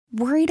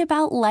Worried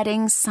about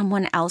letting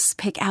someone else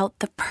pick out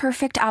the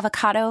perfect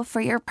avocado for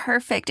your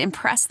perfect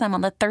impress them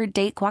on the third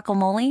date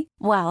guacamole?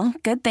 Well,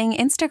 good thing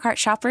Instacart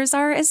shoppers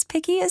are as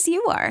picky as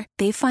you are.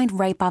 They find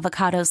ripe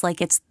avocados like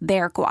it's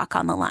their guac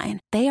on the line.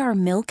 They are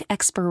milk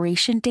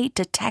expiration date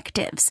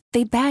detectives.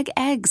 They bag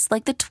eggs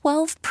like the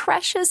 12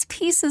 precious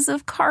pieces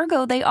of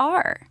cargo they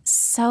are.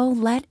 So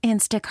let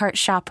Instacart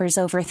shoppers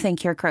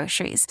overthink your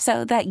groceries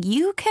so that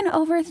you can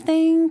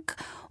overthink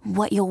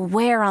what you'll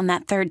wear on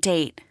that third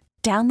date.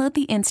 Download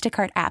the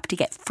Instacart app to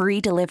get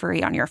free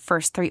delivery on your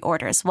first 3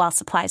 orders while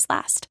supplies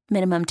last.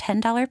 Minimum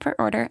 $10 per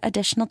order.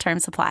 Additional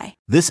terms apply.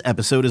 This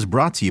episode is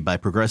brought to you by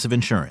Progressive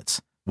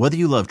Insurance. Whether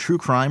you love true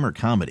crime or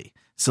comedy,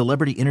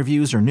 celebrity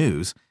interviews or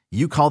news,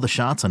 you call the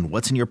shots on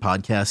what's in your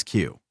podcast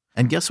queue.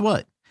 And guess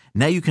what?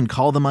 Now you can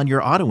call them on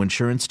your auto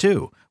insurance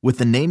too with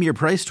the Name Your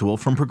Price tool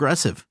from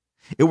Progressive.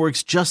 It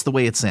works just the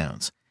way it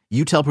sounds.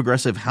 You tell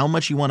Progressive how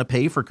much you want to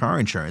pay for car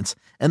insurance,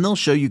 and they'll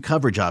show you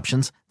coverage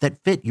options that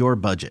fit your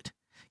budget.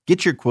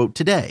 Get your quote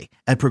today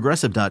at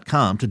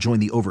Progressive.com to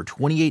join the over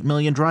 28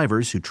 million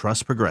drivers who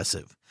trust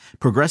Progressive.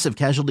 Progressive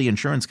Casualty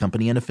Insurance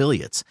Company and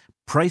Affiliates.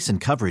 Price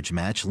and coverage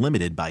match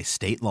limited by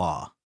state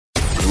law.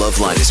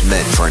 Loveline is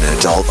meant for an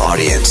adult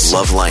audience.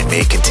 Loveline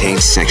may contain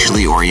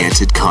sexually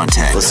oriented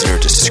content. Listener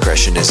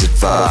discretion is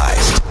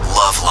advised.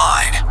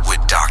 Loveline with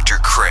Dr.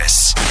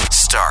 Chris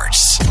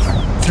starts.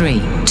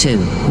 3, 2,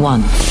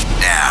 1.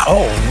 Now.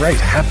 All right.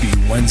 Happy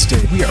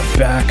Wednesday. We are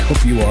back.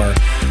 Hope you are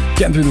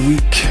getting through the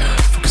week,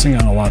 focusing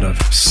on a lot of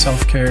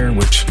self-care,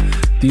 which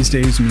these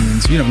days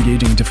means,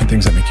 engaging in different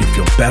things that make you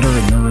feel better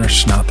and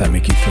nourished, not that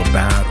make you feel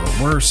bad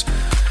or worse.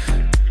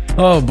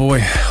 Oh boy.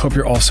 Hope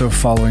you're also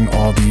following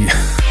all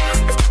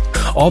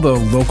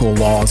the local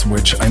laws,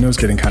 which I know is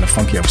getting kind of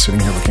funky. I was sitting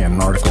here looking at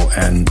an article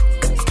and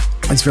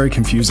it's very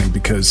confusing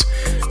because,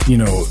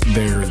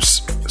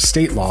 there's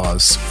state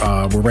laws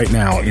where right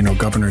now,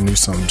 Governor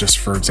Newsom, just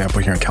for example,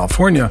 here in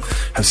California,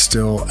 has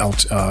still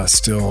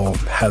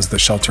has the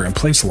shelter in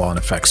place law in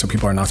effect. So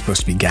people are not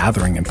supposed to be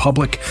gathering in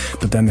public.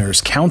 But then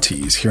there's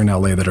counties here in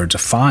LA that are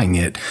defying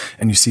it.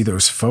 And you see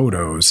those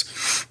photos,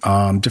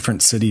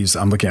 different cities.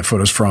 I'm looking at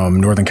photos from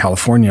Northern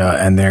California,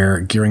 and they're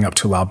gearing up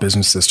to allow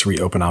businesses to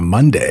reopen on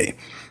Monday.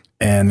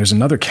 And there's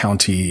another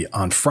county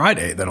on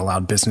Friday that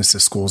allowed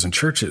businesses, schools, and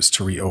churches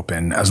to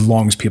reopen as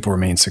long as people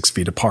remain 6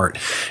 feet apart.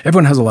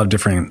 Everyone has a lot of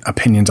different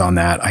opinions on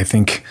that. I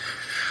think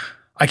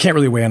I can't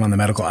really weigh in on the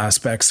medical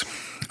aspects.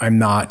 I'm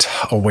not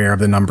aware of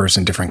the numbers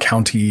in different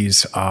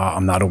counties.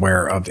 I'm not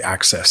aware of the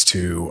access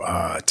to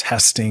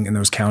testing in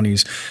those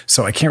counties.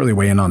 So I can't really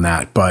weigh in on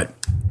that. But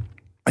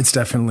it's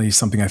definitely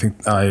something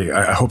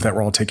I hope that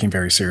we're all taking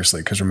very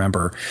seriously, because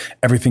remember,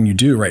 everything you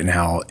do right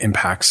now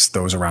impacts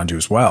those around you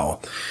as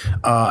well.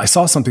 I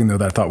saw something, though,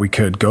 that I thought we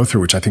could go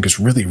through, which I think is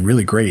really,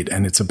 really great.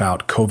 And it's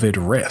about COVID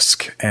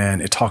risk.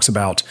 And it talks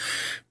about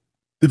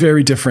the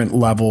very different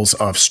levels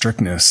of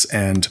strictness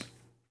and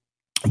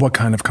what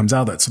kind of comes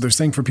out of that. So they're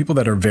saying for people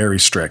that are very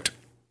strict,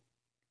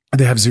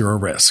 they have zero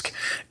risk.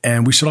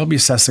 And we should all be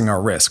assessing our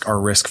risk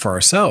for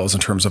ourselves in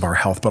terms of our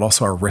health, but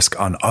also our risk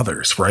on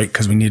others, right?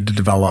 Because we need to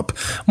develop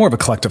more of a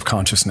collective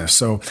consciousness.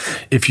 So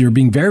if you're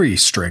being very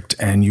strict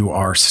and you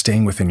are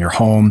staying within your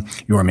home,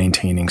 you are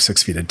maintaining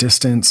 6 feet of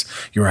distance,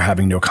 you are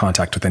having no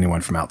contact with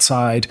anyone from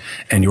outside,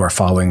 and you are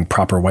following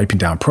proper wiping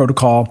down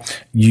protocol,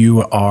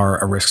 you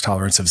are a risk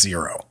tolerance of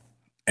 0.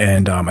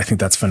 And I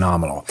think that's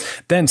phenomenal.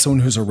 Then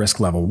someone who's a risk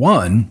level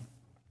 1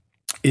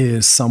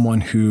 is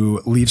someone who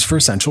leaves for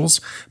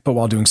essentials, but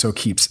while doing so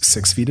keeps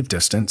 6 feet of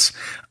distance,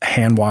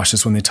 hand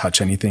washes when they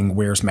touch anything,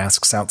 wears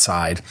masks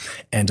outside,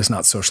 and does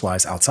not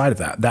socialize outside of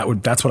that.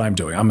 That's what I'm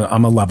doing.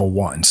 I'm a level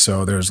 1.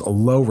 So there's a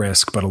low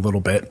risk, but a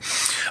little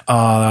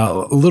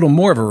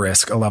more of a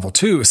risk. A level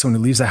 2 is someone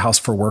who leaves the house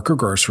for work or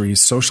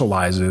groceries,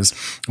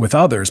 socializes with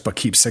others, but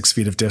keeps 6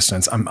 feet of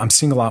distance. I'm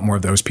seeing a lot more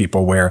of those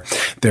people where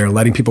they're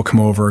letting people come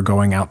over,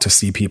 going out to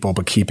see people,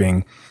 but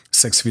keeping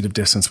 6 feet of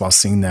distance while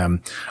seeing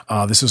them.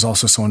 This is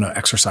also someone who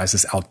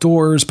exercises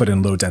outdoors, but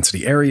in low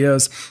density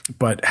areas,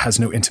 but has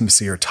no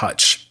intimacy or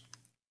touch,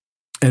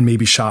 and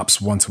maybe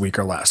shops once a week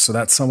or less. So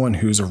that's someone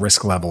who's a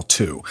risk level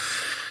 2.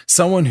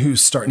 Someone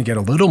who's starting to get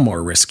a little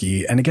more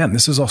risky. And again,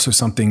 this is also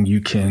something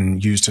you can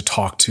use to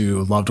talk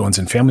to loved ones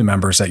and family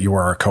members that you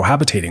are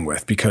cohabitating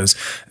with, because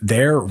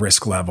their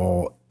risk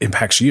level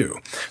impacts you.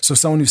 So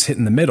someone who's hit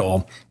in the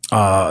middle,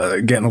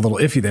 getting a little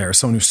iffy there.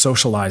 Someone who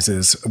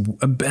socializes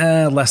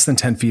less than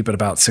 10 feet, but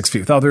about 6 feet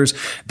with others.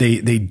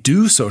 They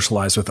do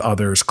socialize with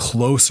others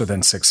closer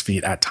than 6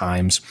 feet at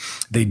times.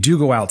 They do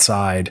go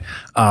outside,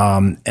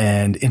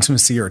 and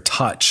intimacy or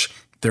touch.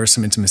 There's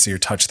some intimacy or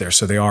touch there.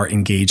 So they are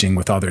engaging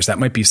with others. That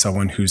might be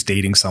someone who's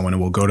dating someone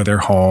and will go to their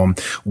home,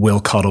 will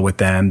cuddle with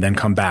them, then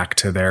come back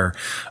to their,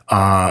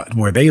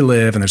 where they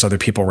live, and there's other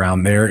people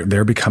around there.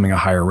 They're becoming a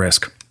higher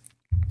risk.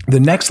 The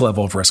next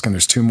level of risk, and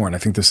there's two more, and I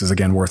think this is,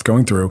 again, worth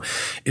going through,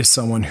 is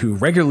someone who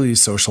regularly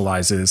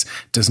socializes,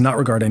 does not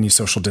regard any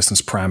social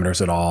distance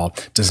parameters at all,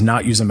 does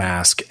not use a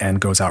mask,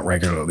 and goes out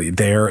regularly.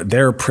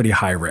 They're pretty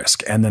high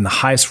risk. And then the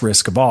highest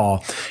risk of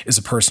all is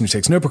a person who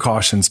takes no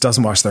precautions,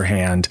 doesn't wash their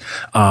hand,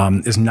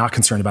 is not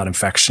concerned about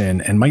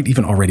infection, and might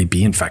even already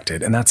be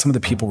infected. And that's some of the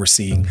people we're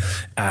seeing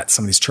at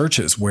some of these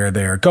churches where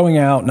they're going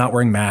out, not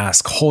wearing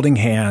masks, holding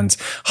hands,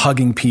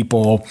 hugging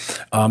people.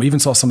 Even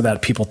saw some of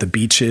that people at the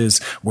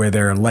beaches where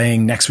they're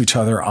laying next to each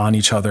other, on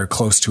each other,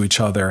 close to each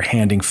other,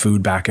 handing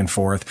food back and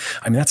forth.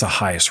 I mean, that's a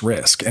highest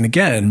risk. And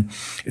again,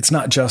 it's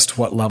not just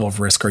what level of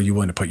risk are you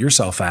willing to put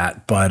yourself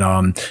at, but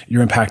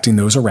you're impacting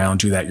those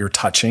around you that you're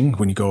touching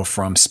when you go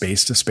from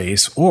space to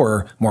space,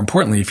 or more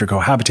importantly, if you're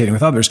cohabitating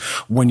with others,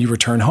 when you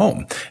return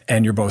home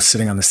and you're both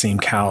sitting on the same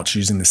couch,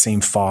 using the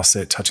same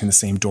faucet, touching the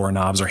same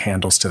doorknobs or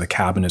handles to the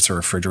cabinets or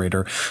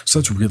refrigerator. So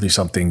it's really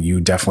something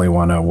you definitely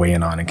want to weigh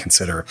in on and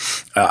consider.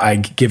 I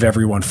give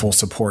everyone full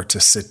support to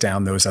sit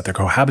down those that they're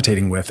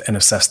cohabitating with and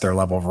assess their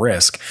level of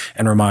risk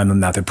and remind them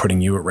that they're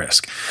putting you at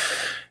risk.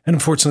 And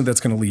unfortunately,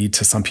 that's going to lead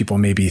to some people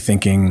maybe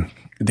thinking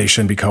they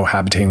shouldn't be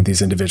cohabitating with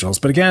these individuals.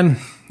 But again,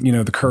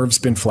 the curve's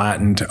been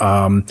flattened.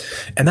 And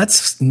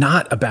that's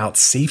not about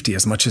safety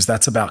as much as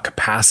that's about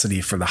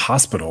capacity for the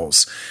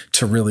hospitals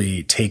to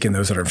really take in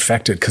those that are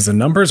infected, because the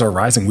numbers are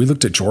rising. We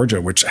looked at Georgia,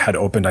 which had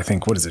opened, I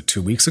think,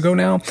 2 weeks ago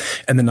now?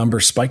 And the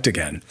numbers spiked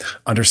again,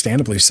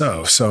 understandably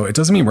so. So it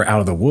doesn't mean we're out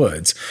of the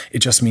woods. It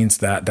just means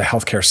that the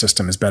healthcare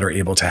system is better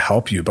able to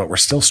help you, but we're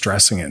still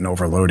stressing it and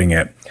overloading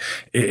it.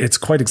 It's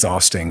quite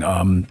exhausting.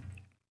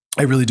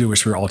 I really do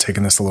wish we were all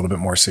taking this a little bit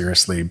more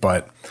seriously,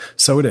 but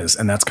so it is.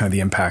 And that's kind of the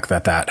impact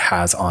that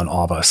has on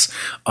all of us.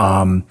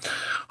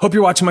 Hope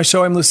you're watching my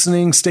show. I'm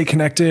listening. Stay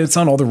connected. It's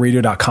on all the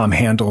radio.com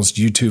handles,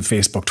 YouTube,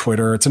 Facebook,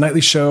 Twitter. It's a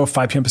nightly show,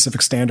 5 p.m.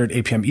 Pacific Standard,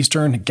 8 p.m.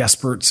 Eastern.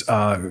 Guests,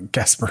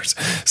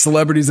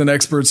 celebrities and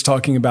experts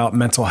talking about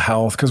mental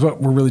health. Because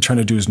what we're really trying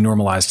to do is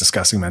normalize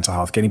discussing mental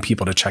health, getting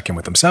people to check in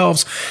with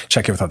themselves,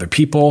 check in with other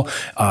people,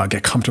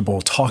 get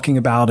comfortable talking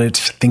about it,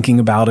 thinking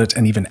about it,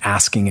 and even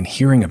asking and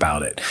hearing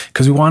about it.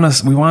 Because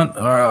we want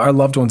our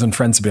loved ones and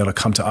friends to be able to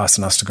come to us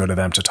and us to go to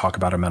them to talk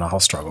about our mental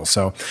health struggles.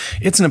 So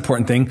it's an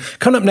important thing.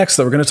 Coming up next,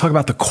 though, we're going to talk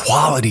about the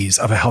qualities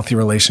of a healthy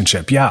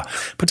relationship. Yeah,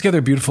 put together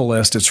a beautiful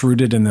list. It's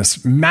rooted in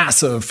this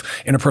massive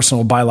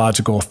interpersonal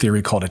biological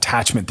theory called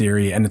attachment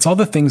theory. And it's all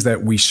the things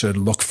that we should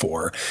look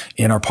for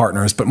in our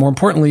partners, but more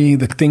importantly,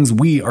 the things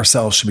we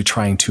ourselves should be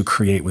trying to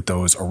create with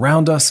those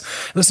around us.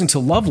 Listen to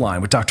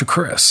Loveline with Dr.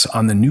 Chris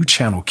on the new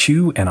channel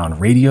Q and on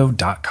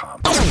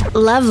radio.com.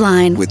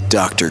 Loveline with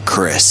Dr.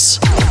 Chris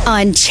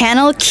on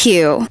Channel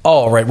Q.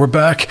 All right, we're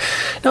back.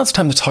 Now it's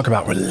time to talk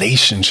about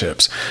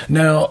relationships.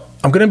 Now,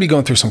 I'm going to be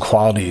going through some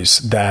qualities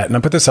that, and I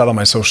put this out on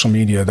my social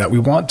media, that we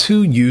want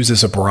to use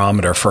as a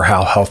barometer for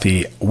how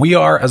healthy we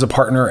are as a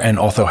partner and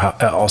also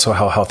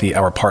how healthy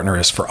our partner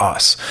is for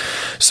us.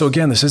 So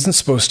again, this isn't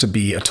supposed to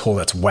be a tool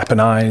that's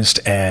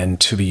weaponized and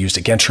to be used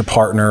against your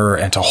partner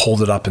and to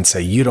hold it up and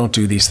say, you don't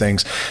do these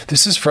things.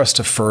 This is for us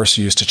to first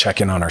use to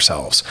check in on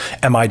ourselves.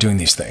 Am I doing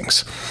these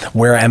things?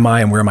 Where am I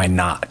and where am I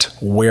not?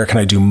 Where can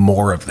I do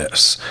more of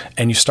this?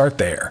 And you start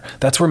there.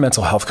 That's where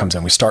mental health comes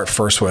in. We start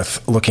first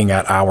with looking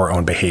at our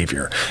own behavior,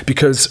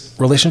 because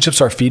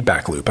relationships are a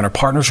feedback loop and our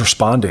partner's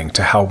responding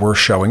to how we're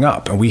showing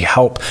up, and we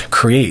help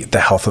create the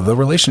health of the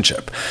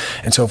relationship.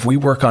 And so if we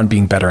work on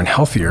being better and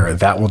healthier,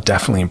 that will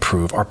definitely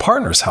improve our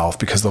partner's health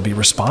because they'll be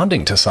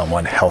responding to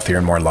someone healthier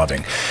and more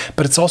loving.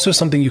 But it's also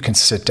something you can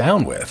sit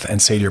down with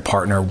and say to your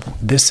partner,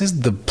 this is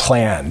the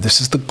plan,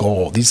 this is the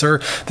goal, this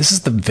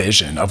is the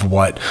vision of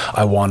what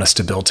I want us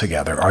to build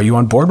together. Are you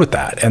on board with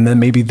that? And then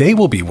maybe they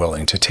will be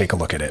willing to take a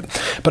look at it.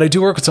 But I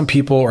do work with some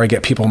people, or I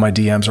get people in my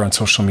DMs or on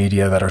social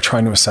media that are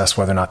trying to assess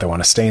whether or not they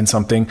want to stay in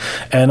something.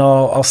 And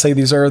I'll say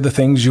these are the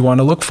things you want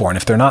to look for. And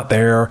if they're not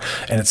there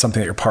and it's something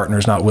that your partner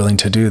is not willing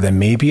to do, then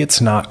maybe it's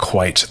not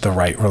quite the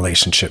right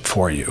relationship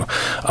for you.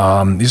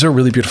 These are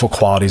really beautiful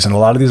qualities. And a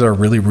lot of these are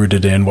really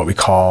rooted in what we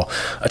call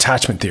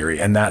attachment theory.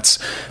 And that's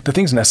the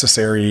things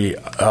necessary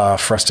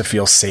for us to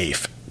feel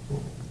safe,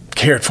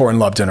 cared for, and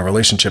loved in a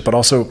relationship, but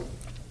also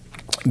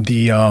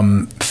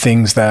the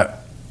things that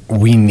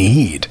we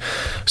need.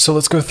 So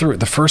let's go through it.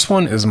 The first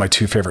one is my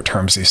two favorite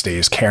terms these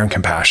days, care and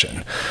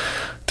compassion.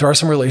 There are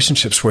some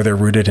relationships where they're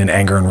rooted in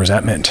anger and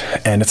resentment,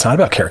 and it's not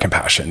about care and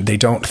compassion. They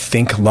don't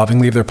think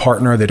lovingly of their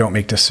partner. They don't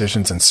make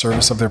decisions in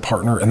service of their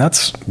partner. And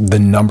that's the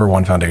number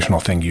one foundational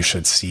thing you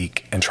should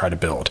seek and try to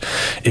build.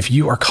 If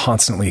you are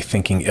constantly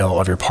thinking ill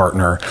of your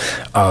partner,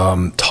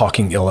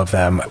 talking ill of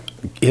them,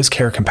 is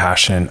care and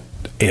compassion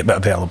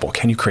available?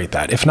 Can you create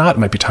that? If not, it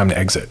might be time to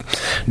exit.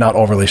 Not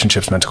all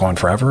relationships meant to go on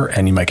forever,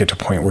 and you might get to a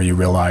point where you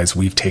realize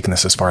we've taken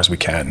this as far as we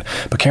can.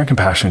 But care and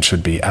compassion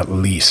should be at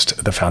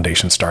least the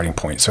foundation starting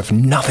point. So if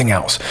nothing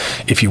else,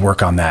 if you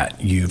work on that,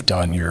 you've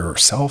done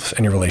yourself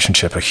and your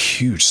relationship a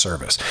huge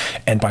service.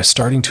 And by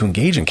starting to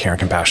engage in care and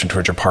compassion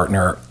towards your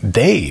partner,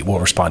 they will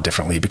respond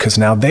differently because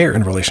now they're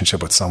in a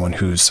relationship with someone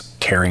who's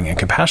caring and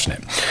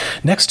compassionate.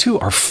 Next two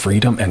are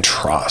freedom and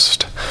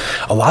trust.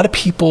 A lot of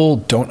people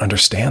don't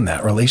understand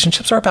that.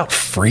 Relationships are about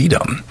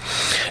freedom.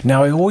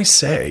 Now, I always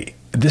say,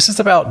 this is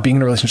about being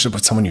in a relationship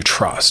with someone you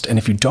trust. And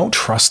if you don't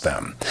trust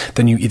them,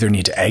 then you either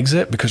need to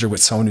exit because you're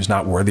with someone who's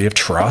not worthy of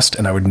trust.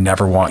 And I would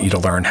never want you to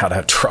learn how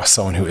to trust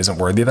someone who isn't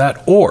worthy of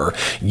that. Or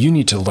you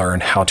need to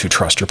learn how to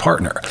trust your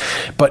partner.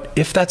 But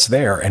if that's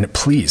there, and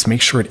please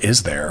make sure it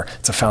is there,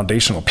 it's a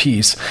foundational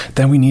piece,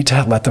 then we need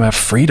to let them have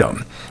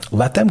freedom.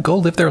 Let them go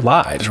live their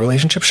lives.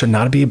 Relationships should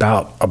not be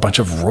about a bunch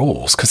of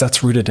rules, because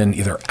that's rooted in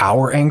either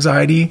our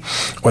anxiety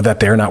or that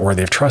they're not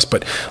worthy of trust.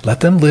 But let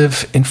them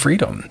live in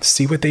freedom.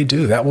 See what they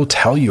do. That will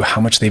tell you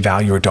how much they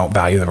value or don't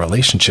value the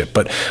relationship.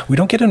 But we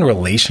don't get into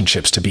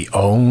relationships to be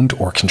owned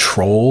or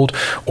controlled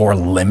or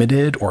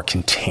limited or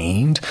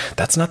contained.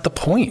 That's not the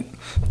point.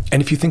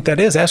 And if you think that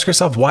is, ask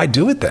yourself, why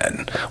do it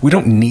then? We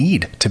don't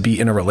need to be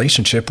in a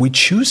relationship. We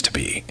choose to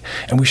be.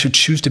 And we should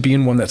choose to be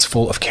in one that's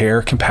full of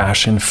care,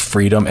 compassion,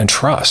 freedom, and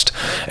trust.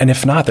 And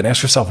if not, then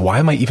ask yourself, why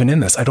am I even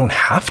in this? I don't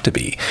have to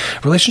be.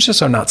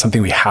 Relationships are not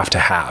something we have to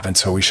have. And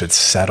so we should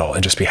settle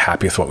and just be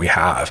happy with what we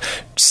have.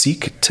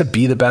 Seek to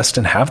be the best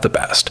and have the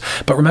best.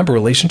 But remember,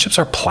 relationships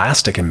are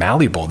plastic and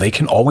malleable. They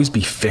can always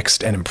be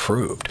fixed and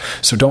improved.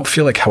 So don't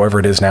feel like however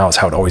it is now is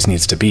how it always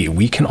needs to be.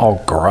 We can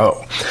all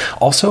grow.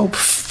 Also,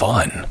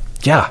 fun.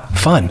 Yeah,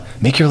 fun.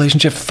 Make your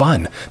relationship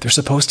fun. They're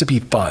supposed to be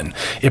fun.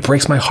 It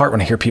breaks my heart when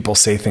I hear people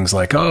say things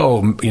like,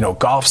 oh,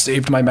 golf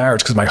saved my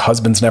marriage because my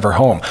husband's never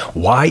home.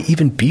 Why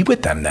even be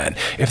with them then?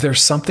 If they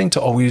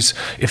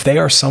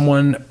are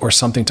someone or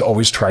something to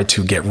always try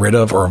to get rid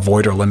of or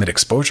avoid or limit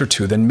exposure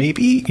to, then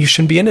maybe you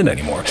shouldn't be in it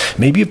anymore.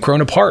 Maybe you've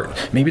grown apart.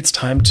 Maybe it's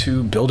time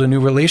to build a new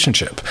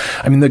relationship.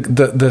 I mean,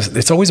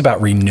 it's always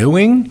about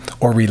renewing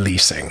or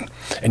releasing.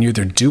 And you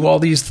either do all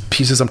these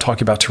pieces I'm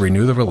talking about to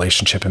renew the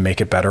relationship and make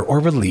it better,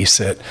 or release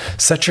it.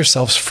 Set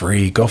yourselves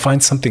free. Go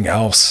find something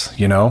else,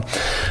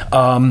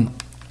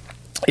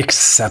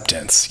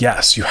 Acceptance.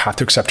 Yes, you have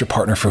to accept your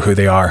partner for who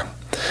they are,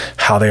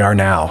 how they are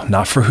now,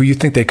 not for who you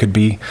think they could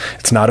be.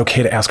 It's not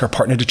okay to ask our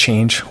partner to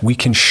change. We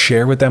can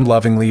share with them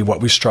lovingly what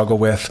we struggle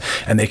with,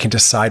 and they can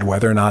decide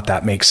whether or not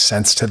that makes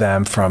sense to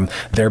them from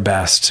their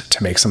best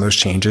to make some of those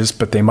changes.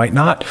 But they might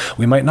not.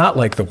 We might not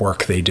like the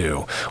work they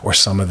do or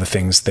some of the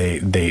things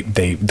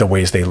the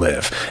ways they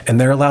live. And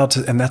they're allowed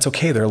to, and that's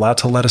okay. They're allowed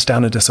to let us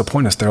down and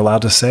disappoint us. They're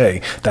allowed to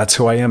say, that's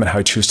who I am and how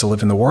I choose to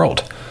live in the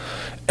world.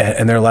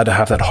 And they're allowed to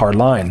have that hard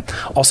line.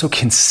 Also,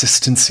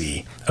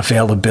 consistency,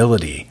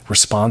 availability,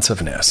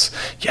 responsiveness.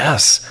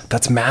 Yes,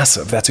 that's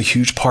massive. That's a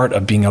huge part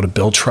of being able to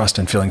build trust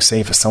and feeling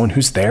safe. Is someone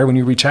who's there when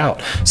you reach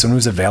out, someone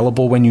who's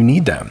available when you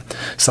need them,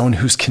 someone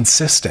who's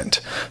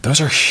consistent.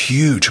 Those are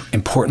huge,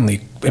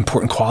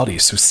 important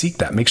qualities. So seek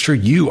that. Make sure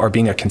you are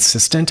being a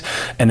consistent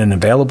and an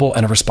available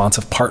and a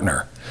responsive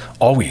partner.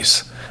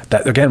 Always.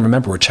 That, again,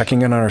 remember, we're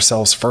checking in on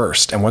ourselves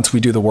first. And once we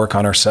do the work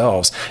on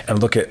ourselves and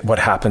look at what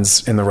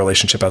happens in the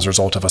relationship as a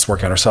result of us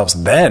working on ourselves,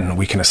 then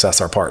we can assess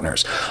our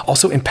partners.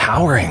 Also,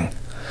 empowering.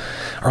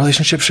 Our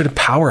relationships should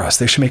empower us.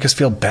 They should make us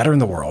feel better in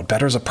the world,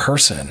 better as a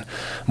person,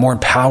 more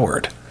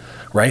empowered.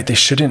 Right? They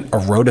shouldn't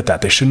erode at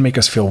that. They shouldn't make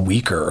us feel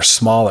weaker or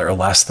smaller or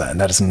less than.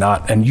 That is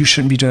not, and you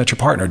shouldn't be doing that to your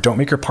partner. Don't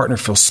make your partner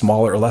feel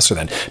smaller or lesser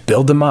than.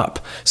 Build them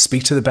up.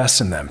 Speak to the best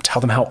in them.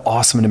 Tell them how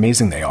awesome and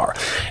amazing they are.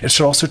 It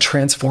should also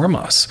transform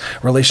us.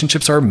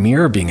 Relationships are a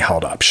mirror being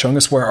held up, showing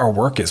us where our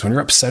work is. When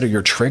you're upset or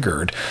you're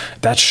triggered,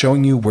 that's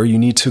showing you where you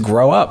need to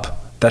grow up.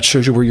 That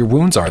shows you where your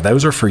wounds are.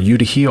 Those are for you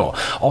to heal.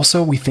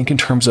 Also, we think in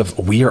terms of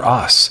we or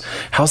us.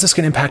 How's this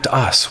going to impact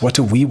us? What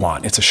do we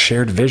want? It's a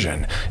shared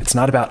vision. It's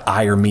not about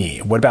I or me.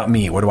 What about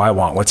me? What do I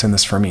want? What's in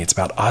this for me? It's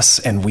about us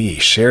and we.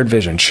 Shared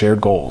vision, shared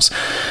goals.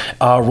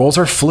 Roles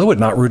are fluid,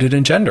 not rooted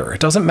in gender.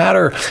 It doesn't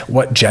matter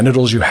what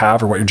genitals you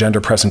have or what your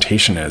gender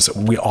presentation is.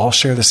 We all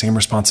share the same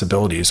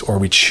responsibilities, or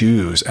we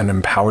choose and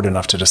empowered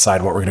enough to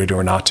decide what we're going to do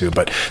or not do.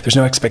 But there's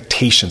no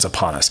expectations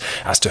upon us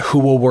as to who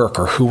will work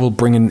or who will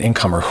bring in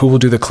income or who will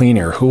do the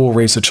cleaning or who will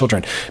raise the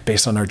children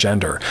based on our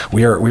gender.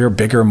 We are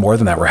bigger and more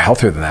than that. We're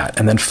healthier than that.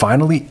 And then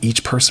finally,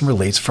 each person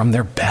relates from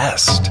their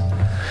best,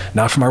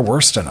 not from our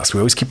worst in us. We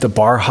always keep the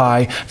bar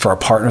high for our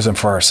partners and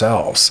for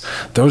ourselves.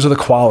 Those are the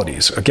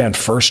qualities. Again,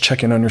 first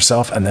check in on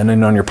yourself and then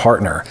in on your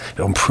partner.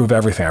 It'll improve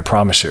everything, I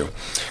promise you.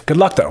 Good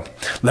luck, though.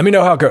 Let me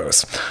know how it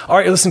goes. All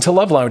right, you're listening to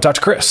Loveline with Dr.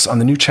 Chris on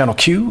the new channel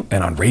Q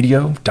and on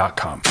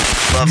radio.com.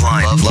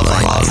 Loveline.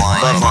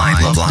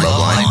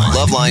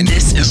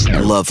 This is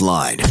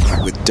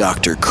Loveline with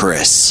Dr.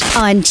 Chris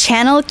on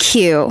Channel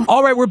Q.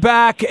 All right, we're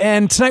back,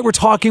 and tonight we're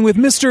talking with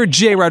Mr.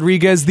 Jay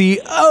Rodriguez,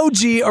 the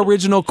OG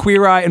original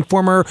Queer Eye and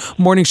former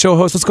morning show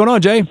host. What's going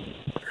on, Jay?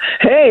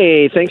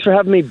 Hey, thanks for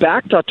having me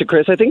back, Dr.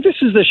 Chris. I think this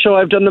is the show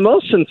I've done the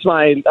most since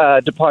my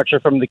departure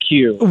from the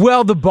Q.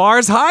 Well, the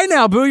bar's high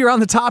now, Boo. You're on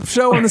the top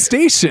show on the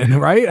station,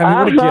 right?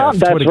 I mean, what a gift.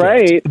 That's what a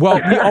right. Gift.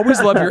 Well, we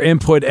always love your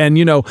input. And,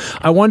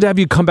 I wanted to have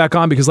you come back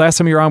on because last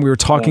time you were on, we were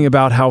talking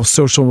about how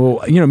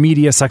social,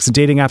 media, sex and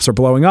dating apps are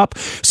blowing up.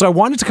 So I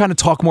wanted to kind of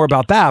talk more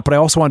about that, but I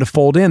also wanted to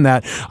fold in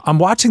that I'm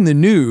watching the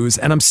news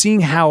and I'm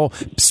seeing how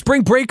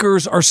spring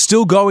breakers are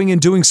still going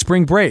and doing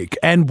spring break,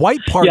 and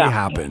White Party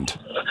happened.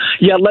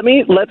 Yeah,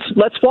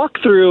 let's walk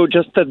through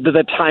just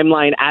the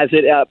timeline as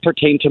it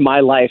pertained to my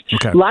life.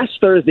 Okay. Last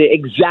Thursday,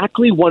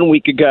 exactly 1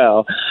 week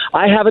ago,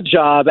 I have a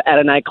job at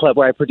a nightclub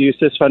where I produce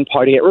this fun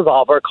party at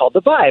Revolver called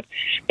The Vibe,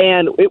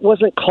 and it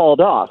wasn't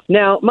called off.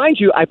 Now, mind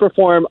you, I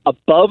perform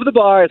above the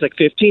bar. It's like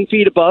 15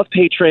 feet above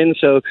patrons,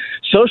 so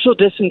social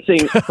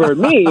distancing for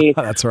me,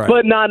 That's right.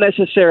 but not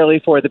necessarily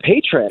for the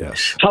patron.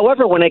 Yes.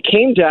 However, when I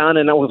came down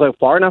and I was like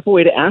far enough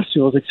away to ask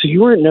them, I was like, so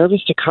you weren't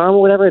nervous to come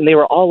or whatever? And they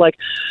were all like,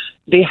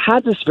 they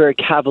had this very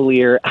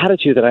cavalier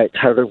attitude that I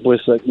kind of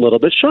was like, a little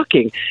bit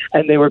shocking.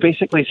 And they were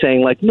basically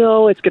saying, like,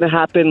 no, it's going to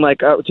happen, like,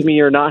 to me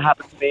or not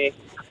happen to me.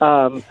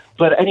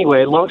 But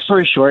anyway, long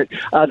story short,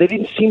 they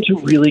didn't seem to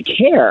really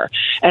care.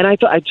 And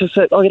I just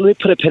said, okay, let me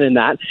put a pin in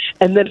that.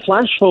 And then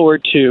flash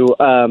forward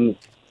to...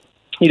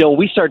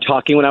 we started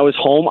talking when I was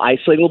home,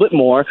 isolating a little bit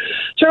more,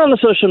 turn on the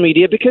social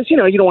media because, you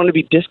don't want to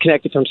be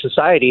disconnected from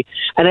society.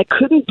 And I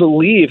couldn't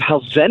believe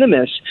how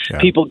venomous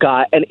people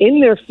got and in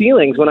their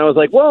feelings when I was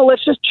like, well,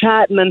 let's just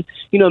chat and then,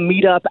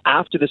 meet up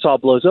after this all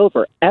blows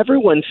over.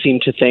 Everyone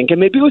seemed to think, and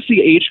maybe it was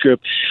the age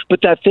group,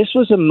 but that this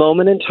was a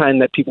moment in time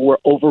that people were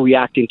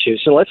overreacting to.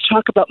 So let's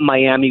talk about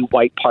Miami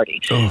White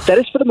Party. That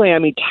is for the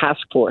Miami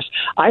Task Force.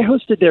 I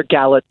hosted their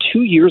gala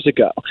 2 years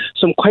ago,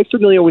 so I'm quite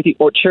familiar with the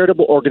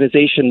charitable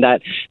organization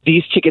that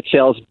these ticket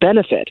sales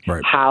benefit.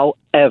 Right.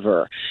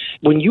 However,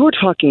 when you were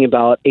talking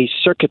about a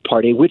circuit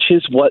party, which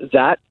is what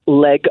that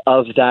leg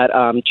of that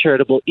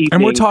charitable evening,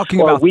 and we're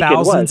talking about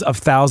thousands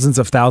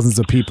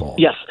of people.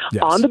 Yes,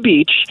 on the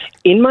beach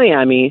in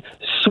Miami,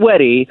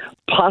 sweaty,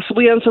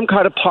 possibly on some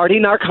kind of party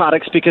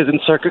narcotics, because in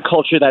circuit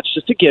culture that's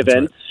just a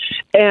given. Right.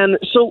 And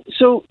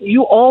so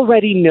you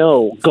already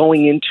know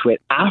going into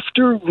it,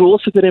 after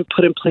rules have been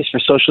put in place for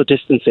social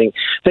distancing,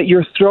 that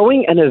you're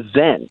throwing an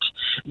event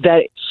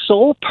that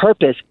sole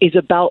purpose is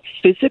about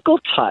physical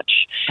touch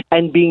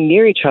and being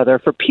near each other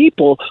for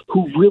people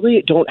who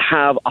really don't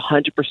have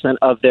 100%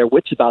 of their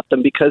wits about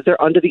them because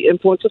they're under the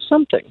influence of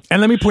something.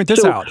 And let me point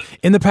this out.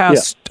 In the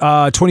past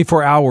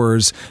 24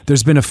 hours,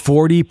 there's been a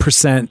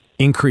 40%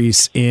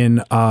 increase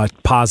in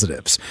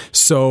positives.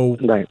 So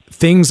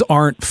things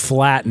aren't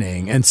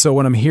flattening. And so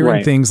when I'm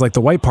hearing things like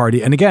the White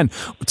Party, and again,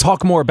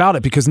 talk more about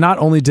it, because not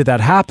only did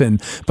that happen,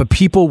 but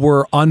people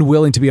were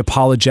unwilling to be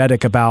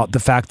apologetic about the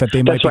fact that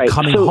they might be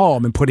coming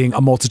home and putting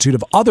a multitude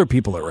of other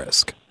people at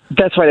risk.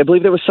 That's right. I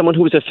believe there was someone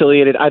who was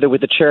affiliated either with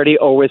the charity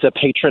or was a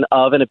patron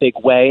of in a big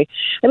way.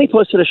 And he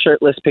posted a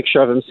shirtless picture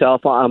of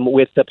himself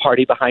with the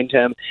party behind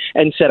him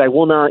and said, I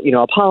will not,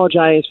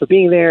 apologize for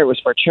being there. It was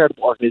for a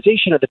charitable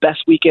organization of the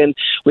best weekend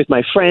with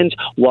my friends,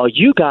 while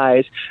you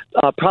guys,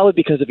 probably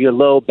because of your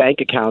low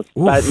bank account,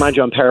 mind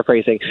you, I'm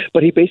paraphrasing,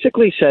 but he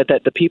basically said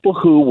that the people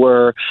who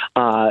were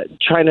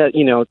trying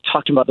to,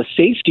 talking about the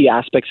safety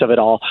aspects of it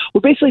all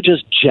were basically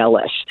just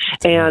jealous,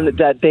 and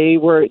that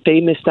they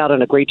missed out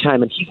on a great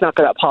time, and he's not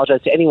going to apologize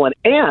to anyone.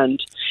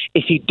 And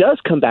if he does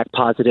come back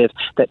positive,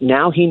 that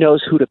now he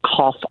knows who to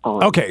cough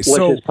on. Okay,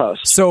 his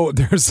post. So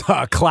there's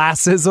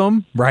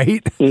classism,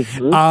 right?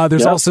 Mm-hmm.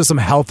 There's also some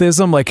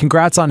healthism. Like,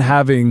 congrats on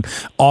having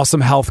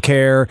awesome health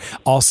care,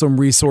 awesome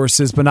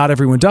resources, but not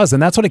everyone does.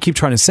 And that's what I keep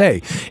trying to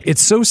say.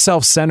 It's so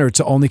self-centered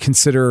to only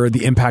consider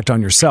the impact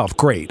on yourself.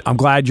 Great. I'm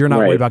glad you're not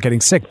worried about getting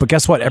sick, but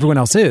guess what? Everyone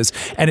else is.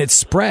 And it's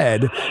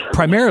spread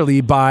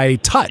primarily by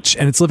touch,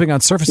 and it's living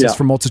on surfaces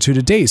for a multitude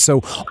of days.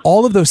 So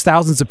all of those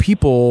thousands of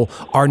people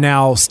are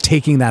now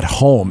taking that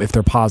home if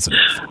they're positive.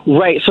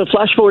 Right. So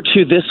flash forward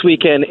to this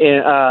weekend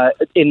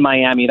in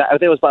Miami. I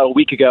think it was about a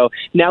week ago.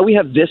 Now we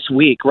have this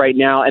week right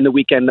now and the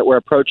weekend that we're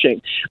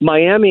approaching.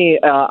 Miami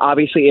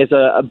obviously is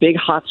a big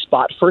hot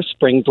spot for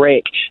spring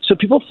break. So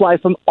people fly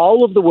from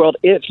all over the world,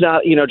 if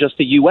not, just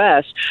the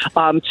U.S.,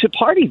 to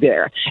party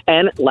there.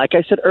 And like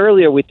I said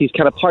earlier, with these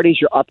kind of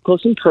parties, you're up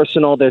close and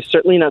personal. There's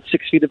certainly not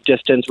 6 feet of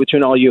distance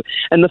between all you.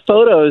 And the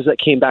photos that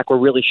came back were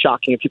really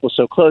shocking of people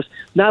so close.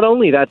 Not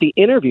only that, the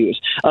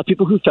interviews of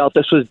people who felt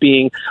this was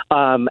being,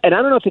 and I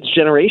don't know if it's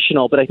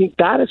generational, but I think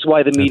that is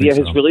why the media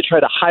has really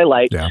tried to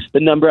highlight the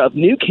number of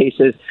new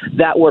cases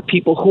that were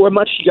people who are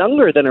much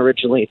younger than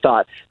originally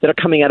thought that are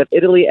coming out of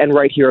Italy and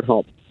right here at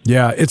home.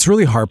 Yeah, it's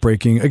really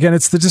heartbreaking. Again,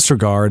 it's the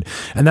disregard,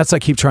 and that's what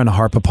I keep trying to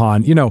harp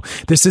upon.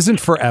 This isn't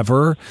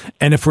forever,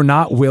 and if we're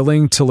not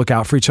willing to look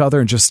out for each other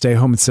and just stay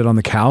home and sit on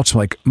the couch,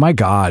 like, my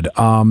God.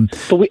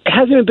 But it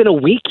hasn't even been a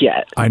week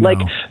yet. I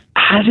know.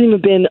 hasn't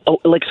even been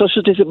like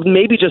social distancing,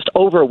 maybe just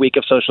over a week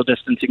of social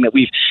distancing that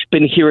we've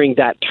been hearing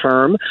that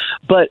term.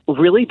 But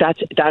really,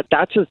 that's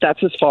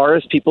as far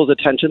as people's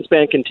attention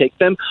span can take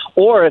them.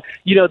 Or,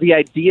 the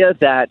idea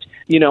that,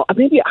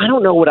 maybe I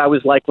don't know what I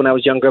was like when I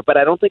was younger, but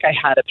I don't think I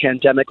had a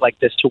pandemic like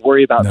this to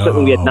worry about. No,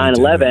 certainly we had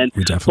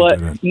 9/11,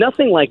 but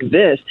nothing like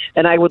this.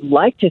 And I would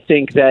like to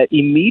think that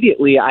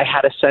immediately I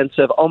had a sense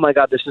of, oh my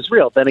God, this is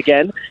real. Then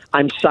again,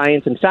 I'm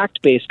science and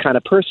fact-based kind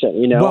of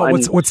person, Well,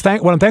 what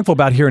I'm thankful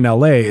about here in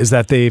LA is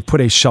that they've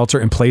put a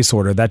shelter-in-place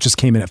order that just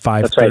came in at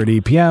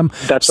 5:30 p.m.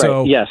 That's so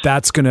right. Yes.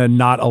 That's going to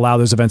not allow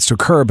those events to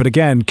occur. But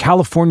again,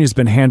 California's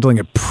been handling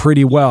it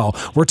pretty well.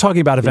 We're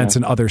talking about events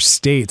in other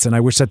states, and I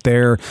wish that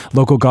their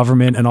local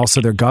government and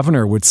also their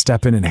governor would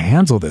step in and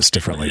handle this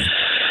differently.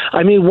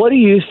 I mean, what do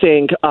you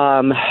think?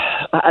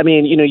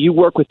 You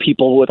work with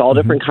people with all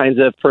different kinds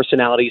of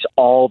personalities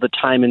all the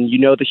time, and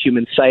the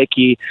human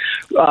psyche.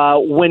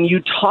 When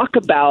you talk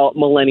about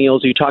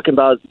millennials, you talking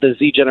about the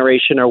Z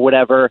generation or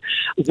whatever,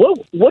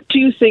 what do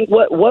you think?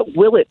 What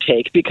will it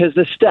take? Because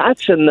the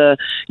stats and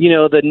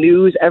the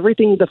news,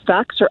 everything, the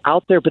facts are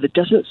out there, but it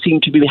doesn't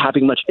seem to be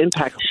having much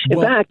impact.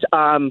 In fact,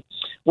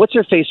 what's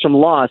her face from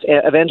Lost,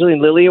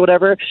 Evangeline Lilly or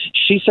whatever?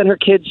 She sent her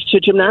kids to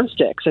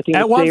gymnastics. I think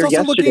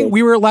yesterday.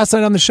 We were last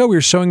night on the show. We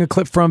were showing a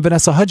clip from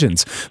Vanessa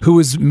Hudgens, who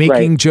was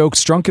making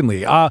jokes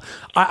drunkenly.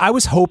 I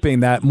was hoping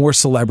that more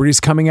celebrities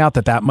coming out,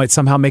 that might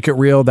somehow make it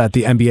real, that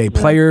the NBA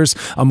players,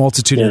 a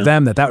multitude of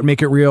them, that would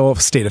make it real,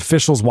 state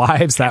officials'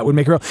 wives, that would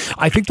make it real.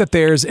 I think that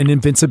there's an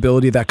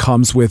invincibility that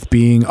comes with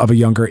being of a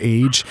younger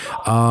age.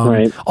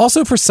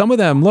 Also, for some of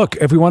them, look,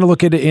 if we want to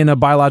look at it in a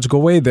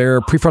biological way,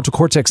 their prefrontal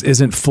cortex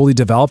isn't fully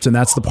developed, and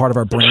that's the part of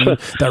our brain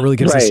that really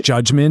gives us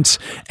judgment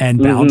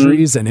and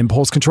boundaries and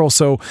impulse control.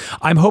 So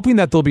I'm hoping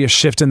that there'll be a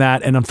shift in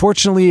that. And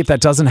unfortunately, if that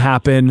doesn't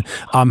happen,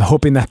 I'm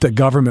hoping that the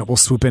government will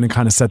swoop in and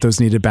kind of set those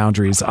needed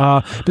boundaries.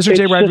 Mr.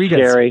 J.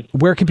 Rodriguez,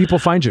 where can people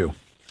find you?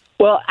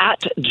 Well,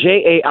 at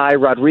JAI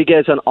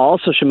Rodriguez on all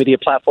social media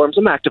platforms.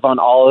 I'm active on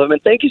all of them.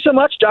 And thank you so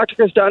much, Dr.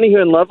 Chris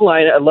Donahue and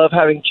Loveline. I love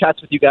having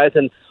chats with you guys.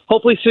 And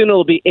hopefully soon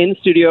it'll be in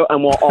studio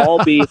and we'll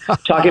all be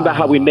talking about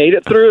how we made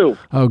it through.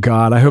 Oh,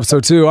 God, I hope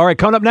so, too. All right,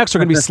 coming up next, we're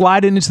going to be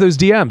sliding into those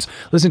DMs.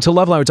 Listening to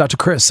Loveline with Dr.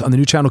 Chris on the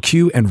new channel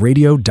Q and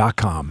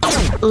radio.com.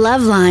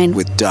 Loveline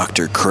With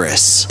Dr.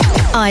 Chris.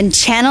 on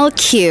Channel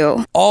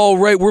Q. All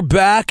right, we're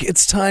back.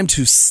 It's time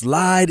to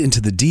slide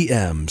into the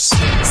DMs.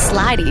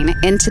 Sliding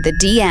into the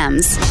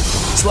DMs.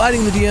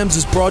 Sliding the DMs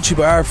is brought to you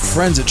by our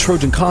friends at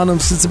Trojan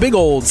Condoms. It's a big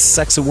old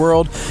sexy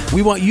world.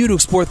 We want you to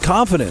explore with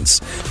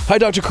confidence. Hi,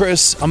 Dr.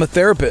 Chris. I'm a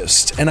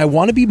therapist, and I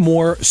want to be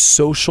more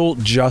social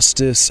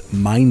justice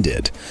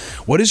minded.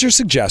 What is your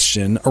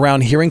suggestion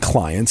around hearing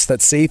clients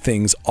that say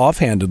things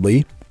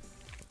offhandedly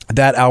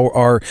that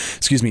are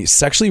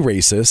sexually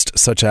racist,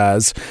 such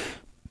as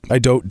I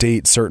don't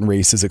date certain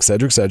races, et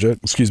cetera,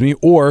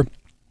 or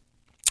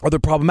are there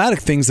problematic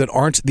things that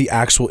aren't the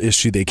actual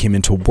issue they came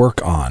in to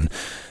work on?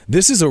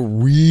 This is a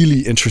really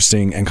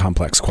interesting and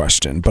complex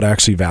question, but I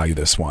actually value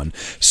this one.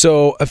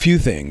 So a few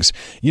things.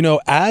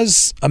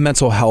 As a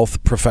mental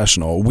health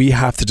professional, we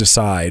have to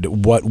decide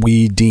what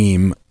we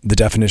deem the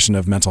definition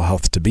of mental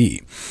health to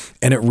be.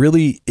 And it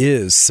really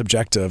is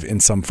subjective in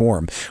some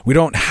form. We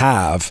don't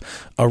have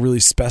a really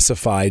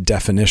specified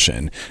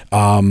definition.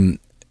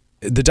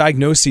 The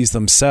diagnoses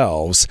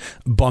themselves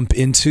bump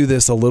into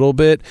this a little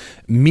bit,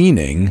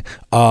 meaning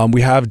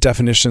we have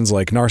definitions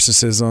like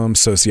narcissism,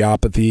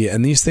 sociopathy,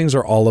 and these things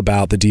are all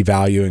about the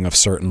devaluing of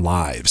certain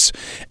lives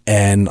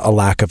and a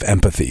lack of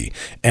empathy.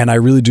 And I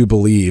really do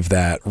believe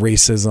that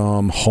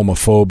racism,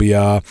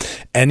 homophobia,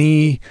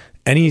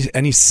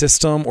 any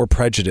system or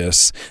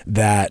prejudice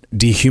that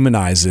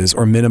dehumanizes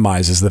or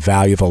minimizes the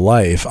value of a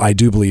life, I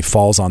do believe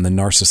falls on the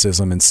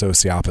narcissism and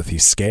sociopathy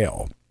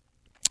scale.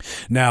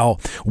 Now,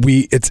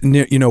 we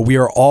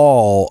are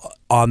all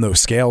on those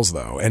scales,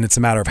 though, and it's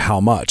a matter of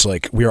how much.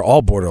 Like, we are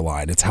all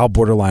borderline. It's how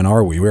borderline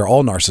are we? We are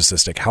all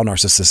narcissistic. How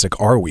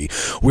narcissistic are we?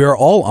 We are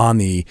all on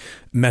the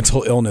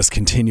mental illness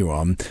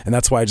continuum, and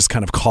that's why I just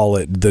kind of call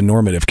it the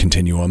normative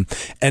continuum.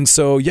 And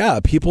so, yeah,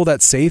 people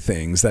that say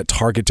things that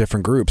target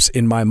different groups,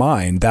 in my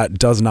mind, that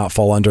does not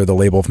fall under the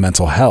label of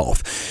mental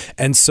health.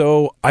 And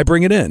so I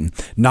bring it in,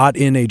 not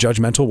in a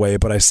judgmental way,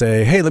 but I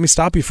say, hey, let me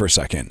stop you for a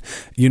second.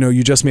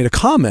 You just made a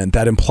comment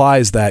that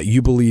implies that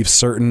you believe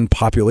certain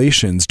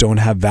populations don't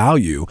have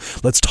value.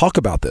 Let's talk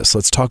about this.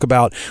 Let's talk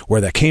about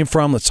where that came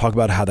from. Let's talk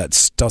about how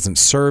that doesn't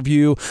serve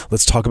you.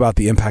 Let's talk about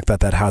the impact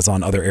that has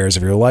on other areas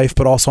of your life,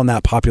 but also on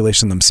that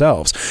population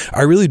themselves.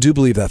 I really do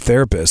believe that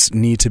therapists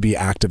need to be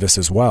activists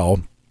as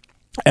well.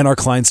 And our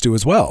clients do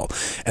as well.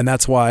 And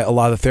that's why a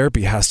lot of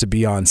therapy has to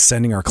be on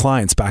sending our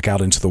clients back out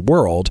into the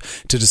world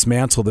to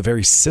dismantle the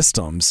very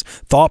systems,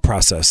 thought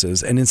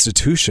processes, and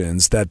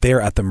institutions that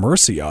they're at the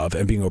mercy of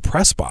and being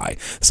oppressed by.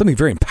 Something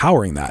very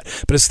empowering that.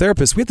 But as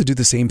therapists, we have to do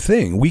the same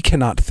thing. We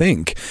cannot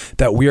think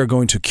that we are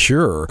going to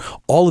cure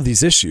all of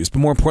these issues, but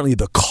more importantly,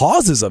 the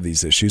causes of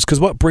these issues, because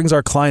what brings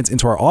our clients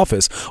into our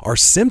office are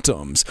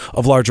symptoms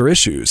of larger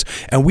issues.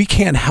 And we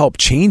can't help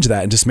change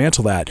that and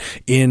dismantle that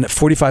in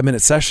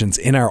 45-minute sessions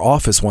in our office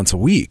office once a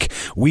week.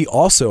 We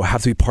also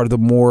have to be part of the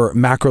more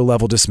macro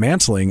level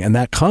dismantling, and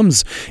that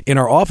comes in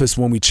our office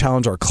when we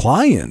challenge our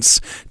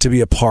clients to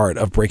be a part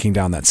of breaking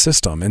down that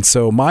system. And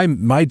so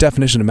my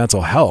definition of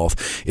mental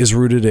health is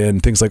rooted in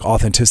things like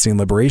authenticity and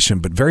liberation,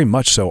 but very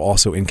much so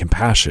also in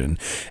compassion.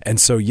 And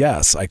so,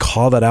 yes, I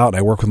call that out and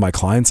I work with my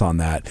clients on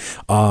that.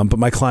 But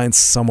my clients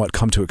somewhat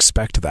come to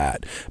expect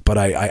that. But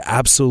I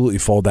absolutely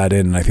fold that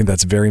in. And I think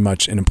that's very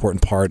much an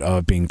important part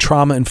of being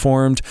trauma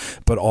informed,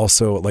 but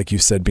also, like you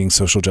said, being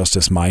social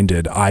justice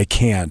minded. I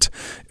can't,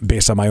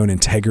 based on my own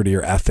integrity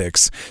or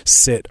ethics,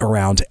 sit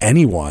around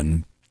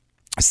anyone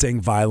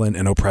saying violent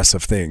and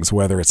oppressive things,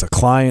 whether it's a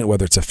client,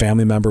 whether it's a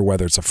family member,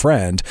 whether it's a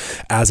friend.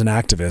 As an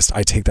activist,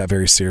 I take that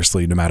very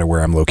seriously no matter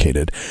where I'm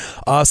located.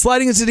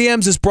 Sliding into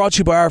DMs is brought to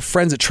you by our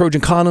friends at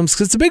Trojan Condoms,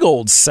 because it's a big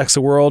old sex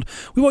world.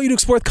 We want you to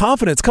explore with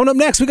confidence. Coming up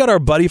next, we got our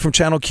buddy from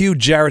Channel Q,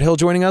 Jared Hill,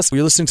 joining us.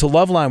 You're listening to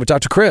Loveline with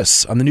Dr.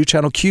 Chris on the new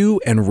Channel Q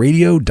and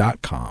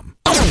radio.com.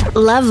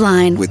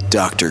 Loveline With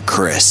Dr.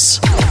 Chris.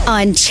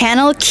 on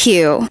Channel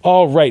Q.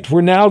 All right,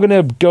 we're now going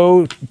to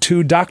go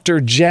to Dr.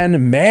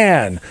 Jen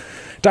Mann.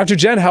 Dr.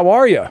 Jen, how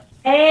are you?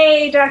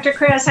 Hey, Dr.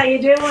 Chris, how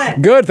you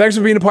doing? Good. Thanks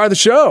for being a part of the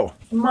show.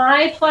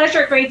 My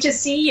pleasure. Great to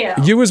see you.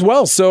 You as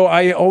well. So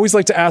I always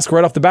like to ask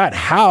right off the bat,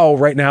 how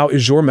right now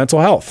is your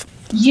mental health?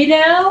 You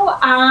know,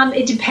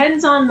 it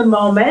depends on the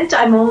moment.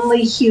 I'm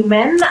only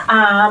human.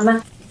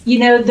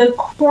 The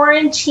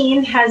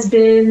quarantine has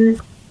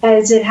been,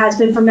 as it has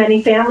been for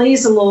many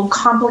families, a little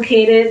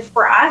complicated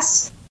for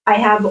us. I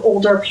have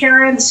older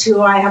parents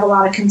who I have a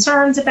lot of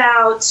concerns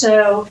about.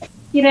 So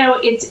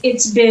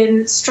it's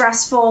been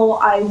stressful.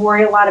 I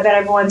worry a lot about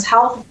everyone's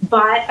health,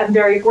 but I'm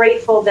very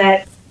grateful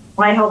that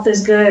my health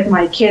is good.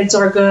 My kids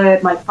are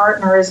good. My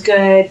partner is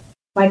good.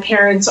 My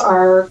parents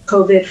are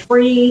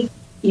COVID-free,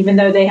 even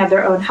though they have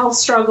their own health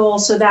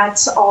struggles. So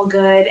that's all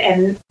good.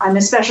 And I'm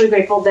especially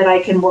grateful that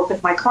I can work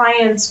with my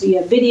clients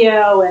via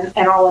video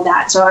and all of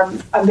that.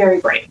 So I'm very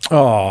grateful.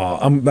 Oh,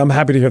 I'm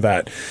happy to hear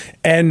that.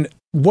 And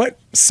what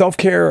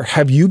self-care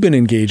have you been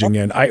engaging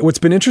in? What's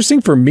been interesting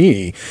for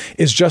me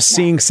is just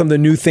seeing some of the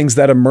new things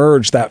that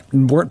emerge that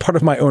weren't part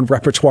of my own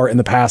repertoire in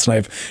the past. And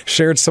I've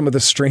shared some of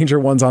the stranger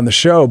ones on the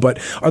show, but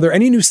are there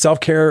any new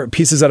self-care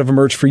pieces that have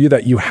emerged for you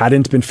that you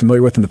hadn't been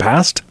familiar with in the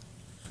past?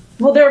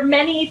 Well, there are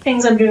many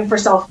things I'm doing for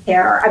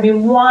self-care. I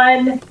mean,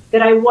 one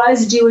that I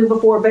was doing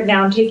before, but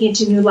now I'm taking it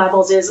to new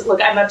levels is,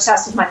 look, I'm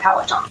obsessed with my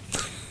Peloton.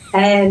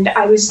 And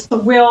I was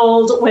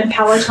thrilled when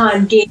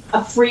Peloton gave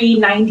a free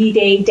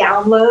 90-day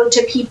download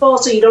to people.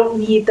 So you don't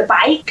need the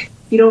bike,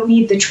 you don't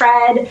need the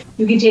tread,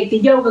 you can take the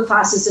yoga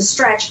classes, the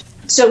stretch.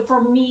 So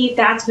for me,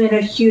 that's been a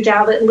huge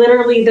outlet.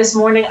 Literally this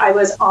morning, I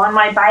was on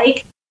my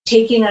bike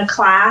taking a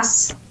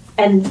class,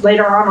 and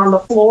later on the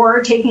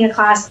floor taking a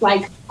class,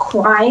 like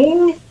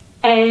crying.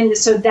 And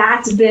so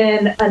that's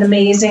been an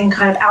amazing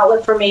kind of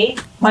outlet for me.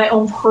 My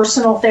own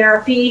personal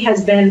therapy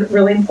has been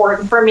really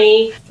important for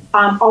me.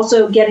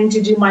 Also getting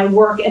to do my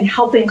work and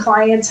helping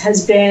clients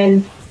has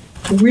been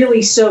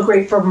really so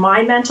great for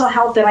my mental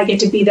health that I get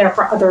to be there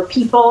for other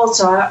people.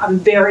 So I'm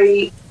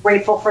very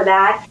grateful for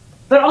that.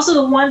 But also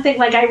the one thing,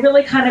 like I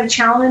really kind of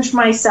challenged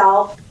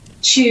myself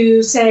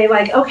to say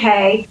like,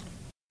 okay,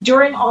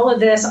 during all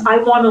of this, I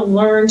want to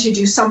learn to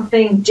do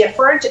something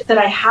different that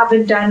I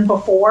haven't done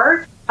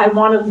before. I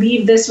want to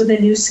leave this with a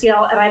new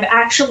skill. And I've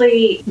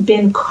actually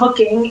been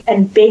cooking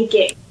and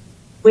baking,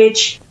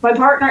 which my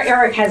partner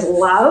Eric has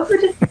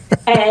loved.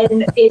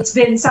 And it's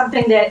been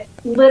something that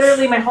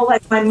literally my whole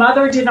life, my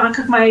mother did not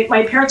cook.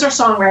 My parents are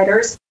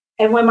songwriters.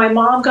 And when my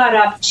mom got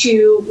up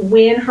to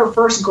win her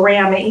first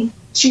Grammy,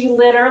 she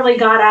literally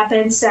got up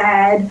and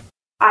said,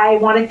 I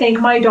want to thank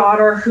my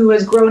daughter who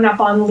has grown up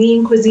on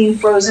lean cuisine,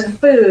 frozen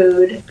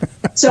food.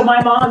 So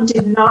my mom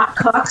did not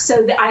cook.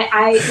 So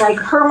I like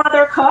her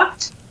mother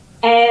cooked.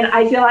 And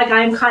I feel like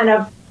I'm kind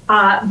of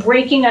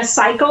breaking a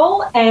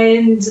cycle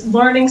and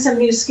learning some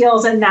new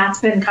skills, and that's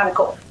been kind of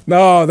cool.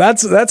 No,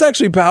 that's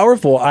actually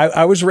powerful.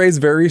 I was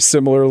raised very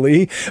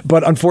similarly,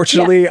 but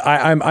unfortunately,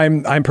 yeah.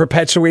 I'm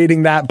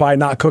perpetuating that by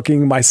not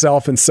cooking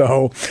myself, and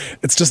so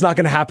it's just not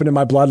going to happen in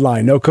my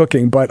bloodline. No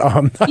cooking, but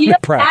I'm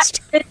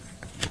impressed.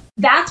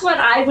 That's what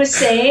I was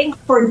saying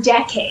for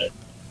decades,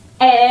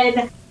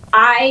 and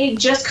I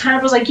just kind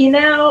of was like,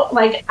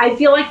 like I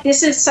feel like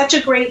this is such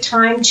a great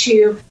time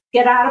to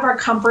get out of our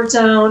comfort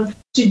zone,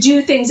 to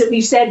do things that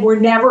we've said we're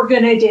never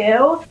going to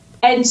do.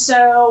 And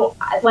so,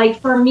 like,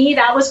 for me,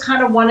 that was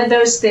kind of one of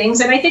those things.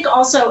 And I think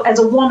also as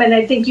a woman,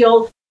 I think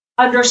you'll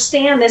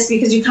understand this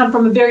because you come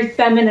from a very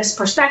feminist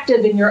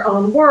perspective in your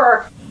own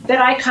work,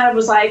 that I kind of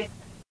was like,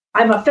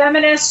 I'm a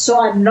feminist,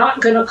 so I'm not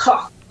going to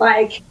cook.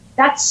 Like,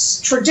 that's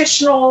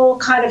traditional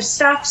kind of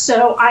stuff.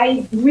 So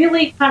I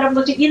really kind of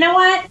looked at, you know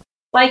what?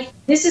 Like,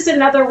 this is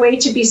another way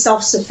to be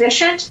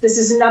self-sufficient. This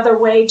is another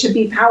way to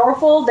be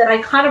powerful, that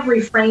I kind of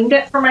reframed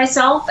it for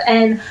myself.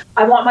 And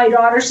I want my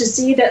daughters to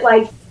see that,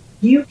 like,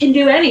 you can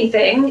do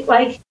anything,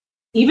 like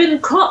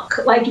even cook.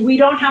 Like, we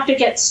don't have to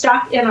get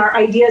stuck in our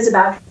ideas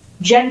about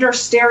gender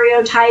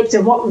stereotypes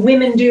and what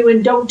women do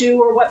and don't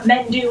do, or what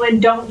men do and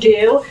don't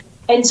do.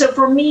 And so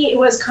for me, it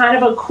was kind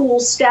of a cool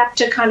step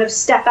to kind of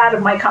step out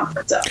of my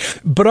comfort zone.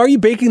 But are you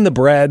baking the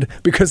bread?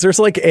 Because there's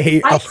like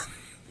I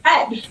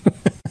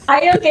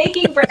am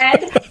baking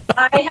bread.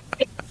 I have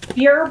baked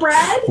beer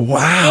bread.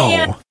 Wow.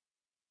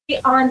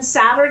 And on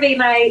Saturday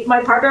night,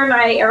 my partner and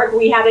I, Eric,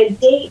 we had a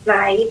date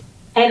night,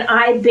 and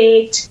I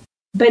baked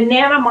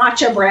banana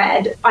matcha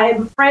bread.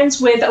 I'm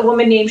friends with a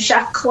woman named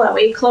Chef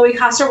Chloe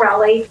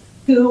Casarelli,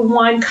 who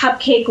won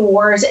Cupcake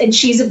Wars, and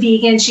she's a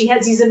vegan. She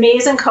has these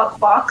amazing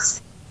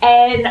cookbooks.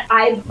 And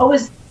I've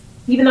always,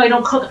 even though I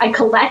don't cook, I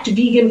collect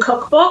vegan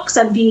cookbooks.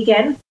 I'm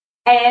vegan.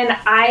 And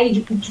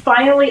I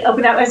finally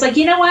opened up. I was like,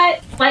 you know what?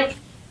 Like,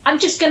 I'm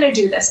just going to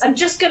do this. I'm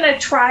just going to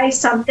try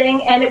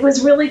something. And it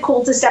was really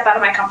cool to step out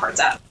of my comfort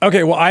zone.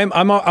 Okay, well,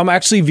 I'm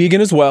actually vegan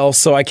as well,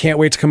 so I can't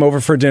wait to come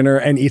over for dinner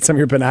and eat some of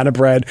your banana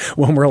bread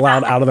when we're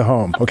allowed out of the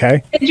home,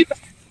 okay?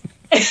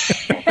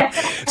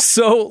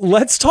 So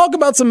let's talk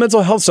about some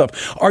mental health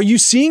stuff. Are you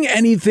seeing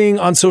anything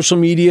on social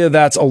media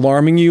that's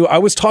alarming you? I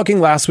was talking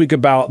last week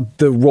about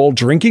the role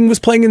drinking was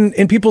playing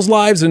in people's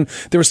lives, and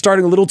they were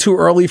starting a little too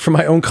early for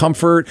my own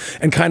comfort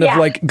and kind of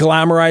like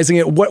glamorizing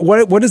it.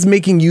 What is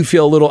making you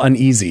feel a little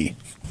uneasy?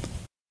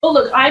 Well,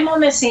 look, I'm on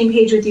the same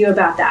page with you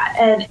about that.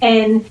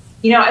 And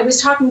you know, I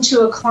was talking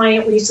to a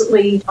client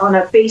recently on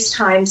a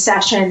FaceTime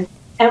session,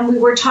 and we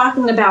were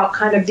talking about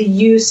kind of the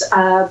use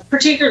of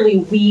particularly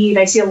weed.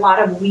 I see a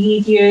lot of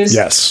weed use.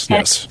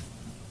 Yes.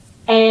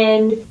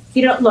 And,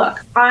 you know,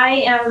 look,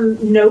 I am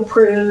no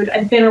prude.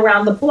 I've been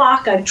around the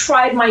block. I've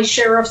tried my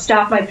share of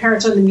stuff. My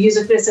parents are in the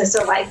music business,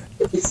 so like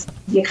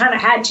you kind of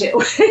had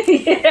to,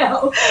 you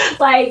know,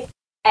 like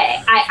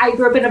I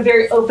grew up in a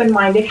very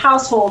open-minded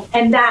household.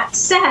 And that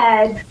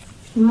said,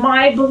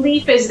 my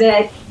belief is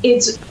that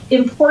it's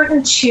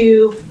important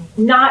to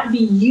not be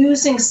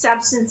using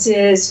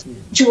substances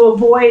to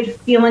avoid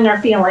feeling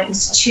our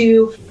feelings,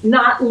 to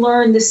not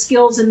learn the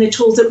skills and the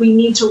tools that we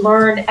need to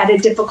learn at a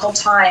difficult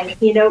time.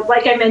 You know,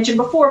 like I mentioned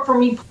before, for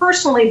me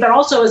personally, but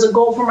also as a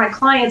goal for my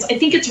clients, I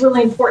think it's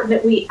really important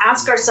that we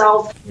ask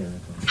ourselves,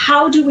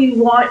 how do we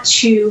want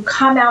to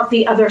come out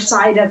the other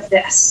side of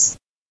this?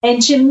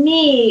 And to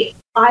me,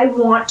 I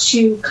want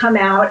to come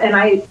out, and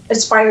I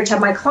aspire to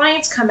have my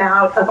clients come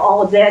out of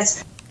all of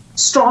this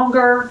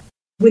stronger,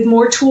 with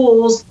more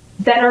tools,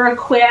 better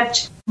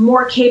equipped,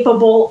 more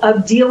capable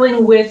of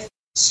dealing with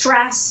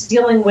stress,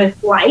 dealing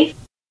with life.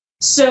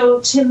 So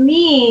to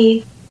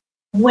me,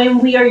 when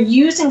we are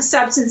using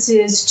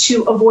substances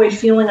to avoid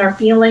feeling our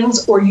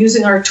feelings or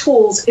using our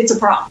tools, it's a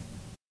problem.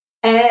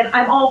 And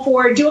I'm all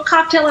for do a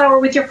cocktail hour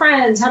with your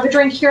friends, have a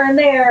drink here and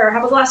there,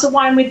 have a glass of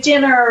wine with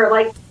dinner.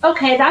 Like,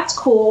 okay, that's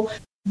cool.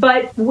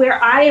 But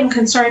where I am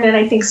concerned, and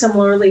I think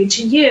similarly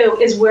to you,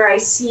 is where I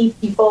see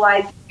people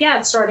like,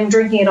 starting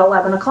drinking at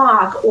 11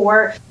 o'clock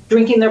or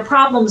drinking their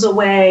problems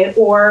away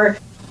or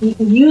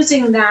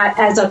using that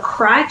as a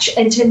crutch.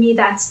 And to me,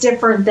 that's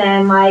different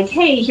than like,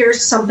 hey,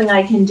 here's something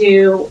I can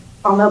do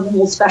on a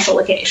little special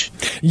occasion.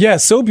 Yeah,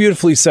 so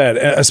beautifully said,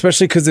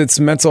 especially because it's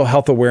Mental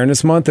Health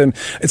Awareness Month. And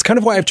it's kind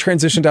of why I've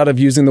transitioned out of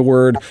using the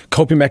word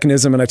coping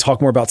mechanism and I talk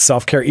more about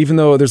self-care, even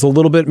though there's a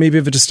little bit maybe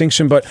of a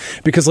distinction. But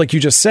because like you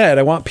just said,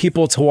 I want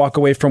people to walk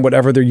away from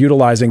whatever they're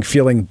utilizing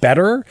feeling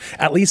better,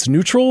 at least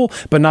neutral,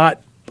 but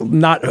not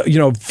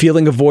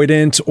feeling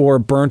avoidant or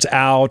burnt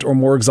out or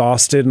more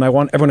exhausted. And I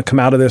want everyone to come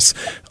out of this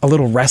a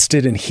little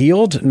rested and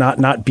healed,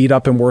 not beat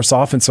up and worse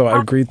off. And so I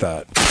agree with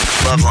that.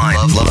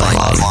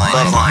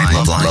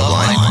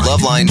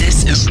 Loveline.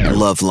 This is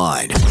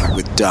Loveline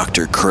with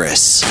Dr.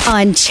 Chris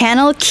on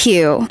Channel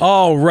Q.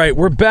 All right,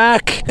 we're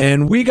back,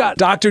 and we got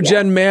Dr.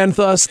 Jen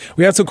Manthus.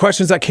 We had some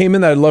questions that came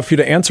in that I'd love for you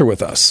to answer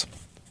with us.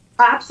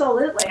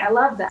 Absolutely. I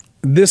love that.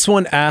 This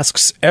one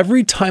asks,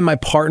 every time my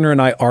partner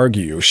and I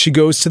argue, she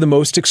goes to the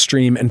most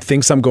extreme and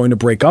thinks I'm going to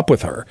break up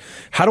with her.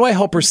 How do I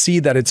help her see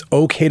that it's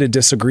okay to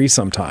disagree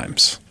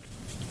sometimes?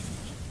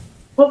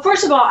 Well,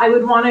 first of all, I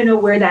would want to know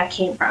where that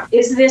came from.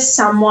 Is this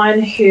someone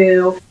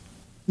who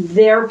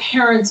their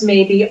parents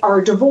maybe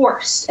are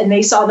divorced and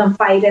they saw them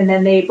fight and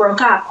then they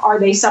broke up? Are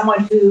they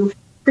someone who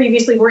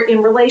previously were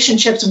in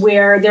relationships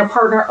where their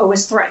partner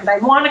always threatened? I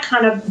want to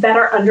kind of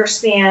better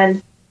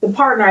understand the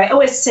partner. I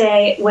always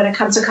say when it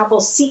comes to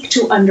couples, seek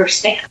to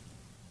understand.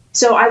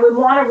 So I would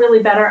want to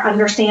really better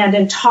understand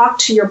and talk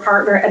to your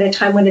partner at a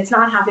time when it's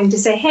not having to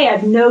say, hey,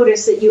 I've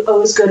noticed that you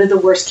always go to the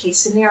worst case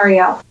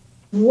scenario.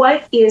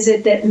 What is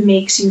it that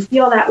makes you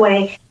feel that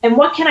way? And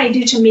what can I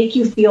do to make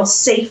you feel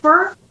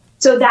safer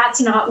so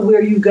that's not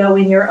where you go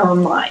in your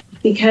own mind?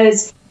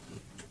 Because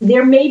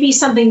there may be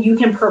something you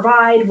can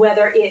provide,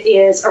 whether it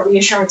is a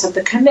reassurance of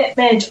the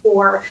commitment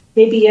or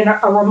maybe a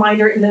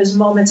reminder in those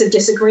moments of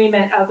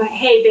disagreement of,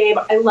 hey, babe,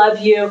 I love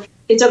you.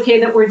 It's okay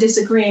that we're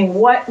disagreeing.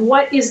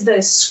 What is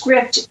the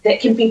script that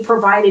can be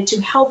provided to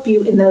help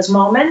you in those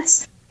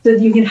moments so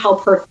that you can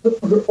help her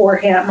or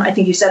him, I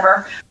think you said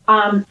her,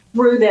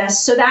 through this?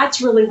 So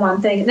that's really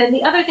one thing. And then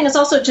the other thing is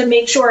also to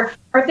make sure,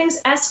 are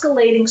things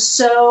escalating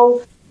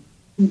so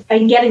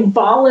and getting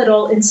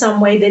volatile in some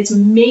way that's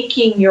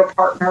making your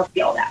partner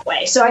feel that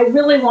way? So I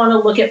really want to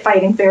look at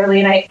fighting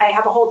fairly. And I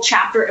have a whole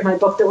chapter in my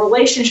book, The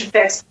Relationship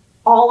Fix,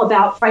 all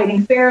about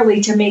fighting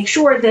fairly to make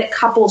sure that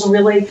couples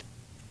really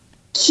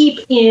keep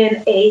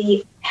in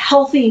a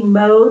healthy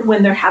mode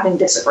when they're having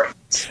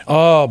disagreements.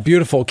 Oh,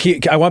 beautiful.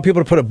 I want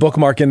people to put a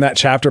bookmark in that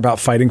chapter about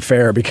fighting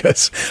fair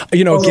because,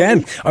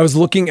 again, I was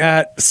looking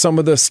at some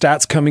of the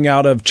stats coming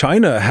out of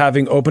China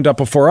having opened up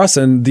before us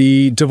and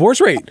the divorce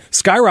rate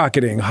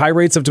skyrocketing, high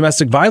rates of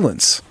domestic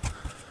violence.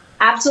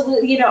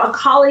 Absolutely. A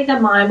colleague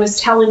of mine was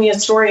telling me a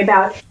story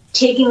about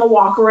taking a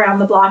walk around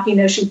the block.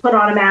 She put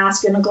on a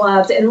mask and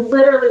gloves and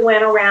literally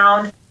went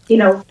around,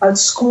 a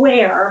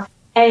square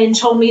and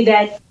told me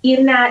that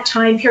in that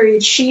time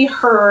period, she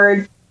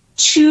heard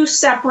 2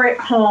 separate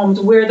homes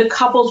where the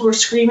couples were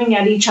screaming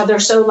at each other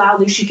so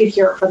loudly she could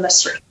hear it from the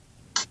street.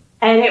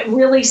 And it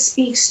really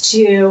speaks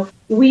to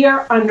we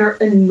are under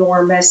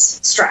enormous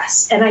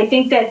stress. And I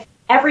think that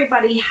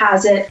everybody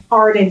has it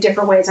hard in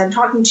different ways. I'm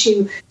talking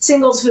to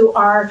singles who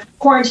are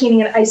quarantining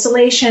in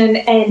isolation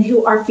and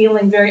who are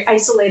feeling very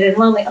isolated and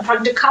lonely. I'm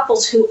talking to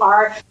couples who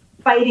are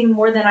fighting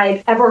more than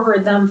I've ever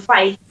heard them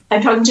fight.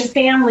 I'm talking to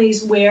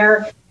families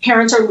where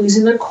parents are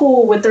losing their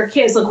cool with their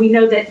kids. Look, we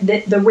know that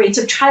the rates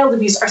of child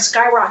abuse are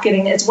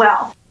skyrocketing as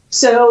well.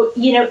 So,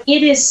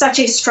 it is such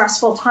a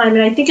stressful time.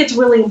 And I think it's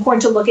really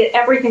important to look at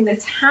everything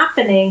that's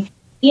happening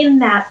in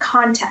that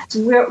context.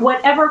 Where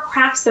whatever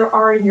cracks there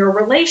are in your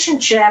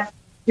relationship,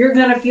 you're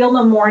going to feel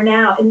them more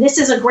now. And this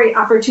is a great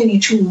opportunity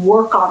to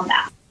work on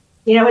that.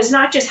 It's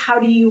not just how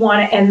do you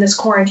want to end this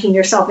quarantine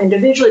yourself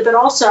individually, but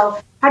also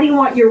how do you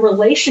want your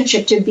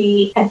relationship to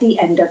be at the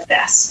end of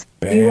this?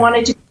 Bam. You want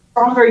it to be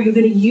stronger. You're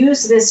going to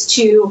use this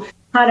to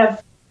kind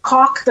of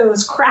caulk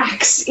those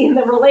cracks in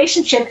the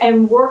relationship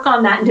and work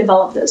on that and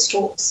develop those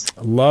tools.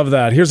 Love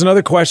that. Here's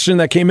another question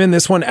that came in.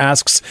 This one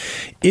asks,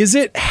 is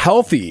it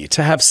healthy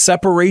to have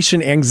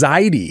separation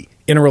anxiety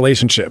in a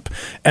relationship?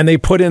 And they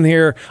put in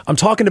here, I'm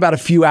talking about a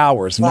few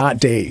hours, not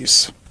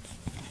days.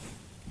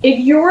 If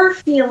you're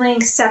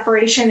feeling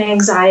separation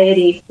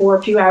anxiety for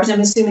a few hours,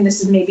 I'm assuming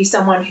this is maybe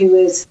someone who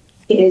is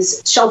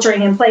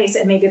sheltering in place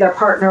and maybe their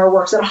partner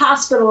works at a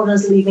hospital and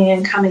is leaving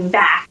and coming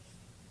back.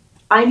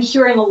 I'm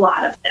hearing a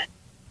lot of this.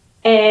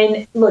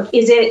 And look,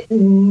 is it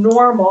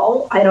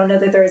normal? I don't know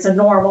that there is a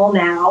normal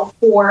now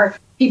for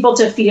people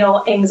to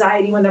feel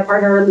anxiety when their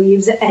partner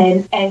leaves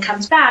and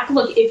comes back.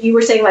 Look, if you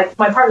were saying like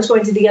my partner's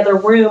going to the other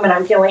room and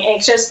I'm feeling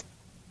anxious,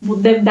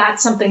 then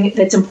that's something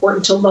that's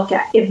important to look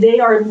at. If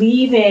they are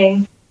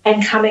leaving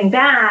and coming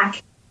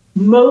back,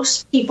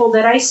 most people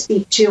that I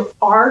speak to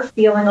are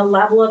feeling a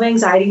level of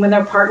anxiety when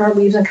their partner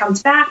leaves and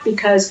comes back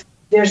because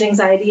there's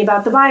anxiety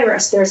about the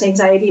virus. There's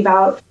anxiety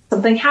about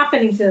something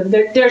happening to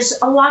them. There's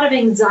a lot of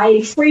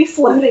anxiety,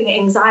 free-floating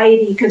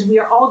anxiety, because we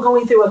are all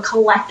going through a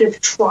collective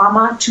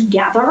trauma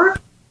together.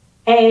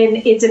 And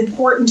it's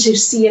important to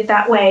see it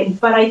that way.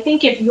 But I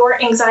think if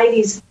your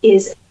anxiety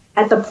is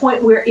at the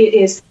point where it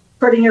is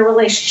hurting your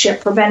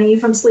relationship, preventing you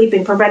from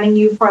sleeping, preventing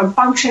you from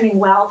functioning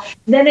well,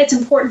 then it's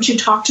important to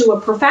talk to a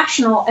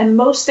professional. And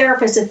most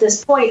therapists at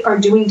this point are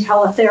doing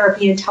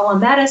teletherapy and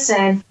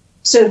telemedicine.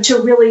 So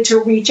to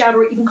reach out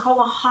or even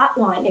call a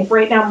hotline. If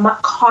right now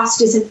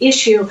cost is an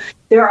issue,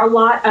 there are a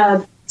lot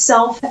of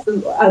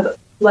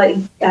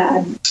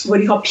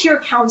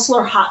peer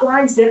counselor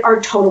hotlines that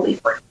are totally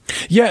free.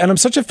 Yeah, and I'm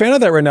such a fan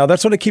of that right now.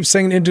 That's what I keep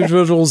saying to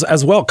individuals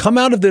as well. Come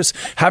out of this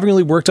having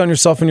really worked on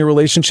yourself and your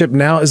relationship.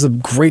 Now is a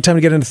great time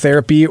to get into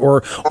therapy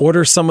or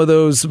order some of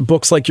those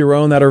books like your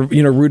own that are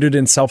rooted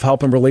in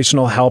self-help and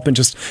relational help and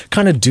just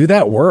kind of do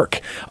that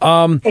work.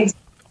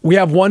 We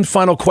have one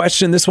final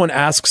question. This one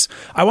asks,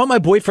 I want my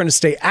boyfriend to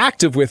stay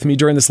active with me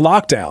during this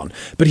lockdown,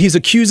 but he's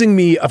accusing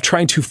me of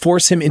trying to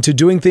force him into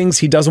doing things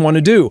he doesn't want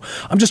to do.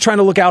 I'm just trying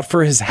to look out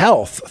for his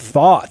health.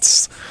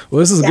 Thoughts? Well,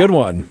 this is a good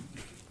one.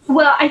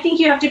 Well, I think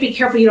you have to be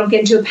careful you don't get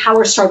into a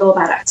power struggle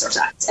about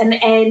exercise.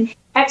 And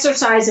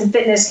exercise and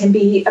fitness can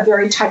be a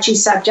very touchy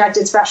subject,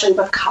 especially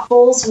with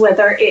couples,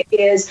 whether it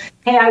is,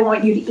 hey, I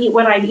want you to eat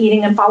what I'm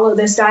eating and follow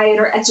this diet,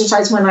 or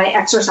exercise when I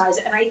exercise.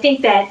 And I think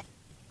that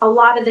a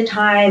lot of the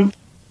time,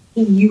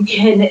 you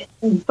can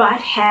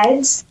butt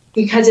heads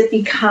because it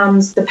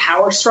becomes the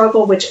power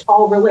struggle, which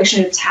all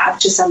relationships have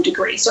to some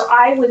degree. So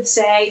I would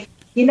say,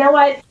 you know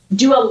what,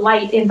 do a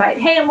light invite.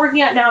 Hey, I'm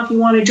working out now if you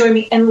want to join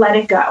me, and let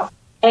it go.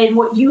 And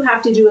what you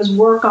have to do is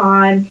work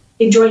on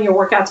enjoying your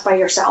workouts by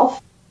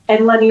yourself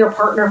and letting your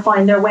partner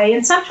find their way.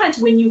 And sometimes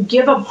when you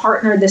give a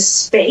partner the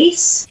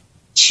space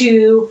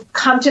to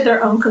come to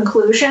their own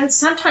conclusions,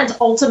 sometimes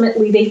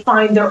ultimately they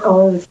find their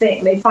own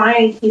thing. They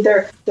find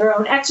either their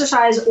own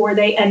exercise or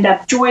they end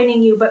up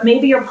joining you, but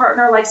maybe your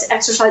partner likes to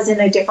exercise in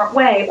a different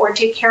way or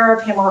take care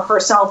of him or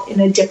herself in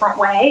a different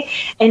way.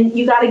 And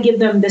you got to give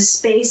them the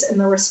space and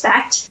the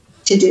respect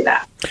to do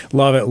that.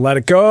 Love it. Let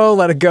it go,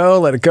 let it go,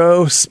 let it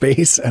go.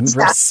 Space and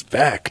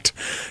respect.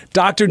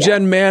 Dr.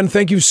 Jen Mann,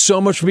 thank you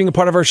so much for being a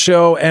part of our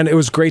show, and it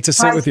was great to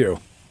sit with you.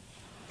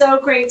 So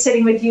great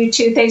sitting with you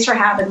too. Thanks for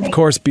having me. Of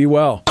course, be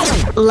well.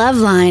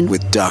 Loveline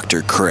with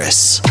Dr.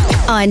 Chris.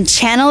 on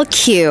Channel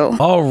Q.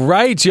 All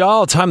right,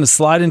 y'all. Time to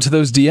slide into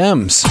those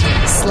DMs.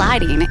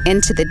 Sliding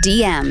into the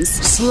DMs.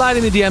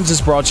 Sliding the DMs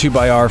is brought to you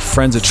by our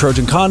friends at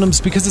Trojan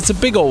Condoms because it's a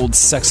big old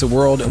sexy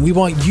world and we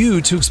want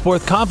you to explore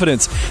with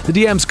confidence. The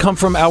DMs come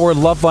from our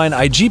Loveline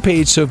IG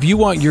page, so if you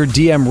want your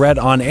DM read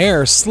on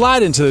air,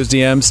 slide into those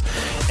DMs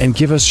and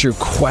give us your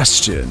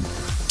question.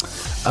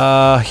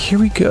 Here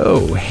we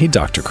go. Hey,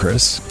 Dr.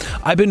 Chris.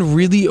 I've been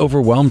really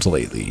overwhelmed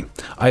lately.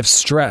 I have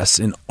stress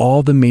in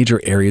all the major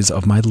areas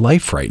of my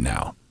life right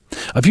now.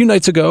 A few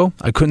nights ago,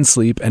 I couldn't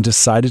sleep and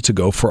decided to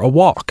go for a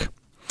walk.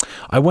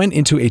 I went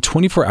into a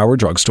 24-hour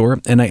drugstore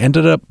and I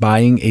ended up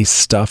buying a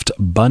stuffed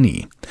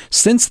bunny.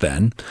 Since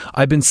then,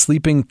 I've been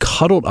sleeping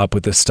cuddled up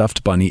with this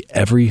stuffed bunny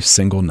every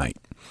single night.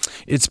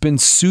 It's been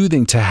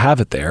soothing to have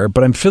it there,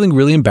 but I'm feeling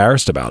really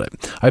embarrassed about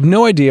it. I have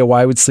no idea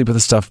why I would sleep with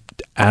a stuffed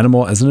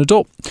animal as an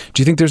adult.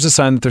 Do you think there's a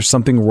sign that there's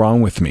something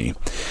wrong with me?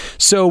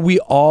 So we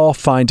all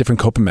find different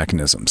coping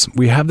mechanisms.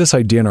 We have this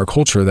idea in our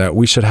culture that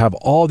we should have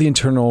all the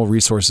internal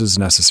resources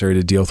necessary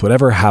to deal with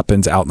whatever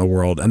happens out in the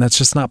world, and that's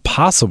just not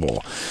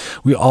possible.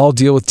 We all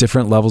deal with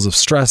different levels of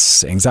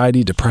stress,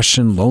 anxiety,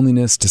 depression,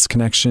 loneliness,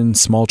 disconnection,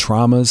 small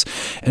traumas,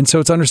 and so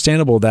it's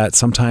understandable that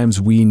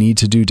sometimes we need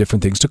to do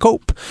different things to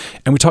cope.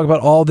 And we talk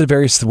about all the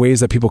various ways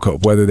that people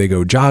cope, whether they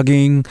go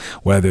jogging,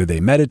 whether they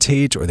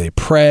meditate, or they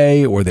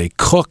pray, or they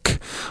cook,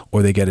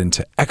 or they get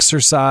into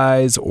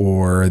exercise,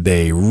 or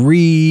they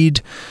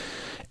read.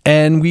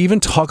 And we even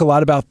talk a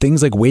lot about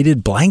things like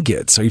weighted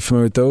blankets. Are you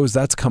familiar with those?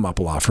 That's come up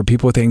a lot for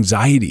people with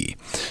anxiety.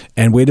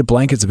 And weighted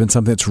blankets have been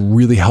something that's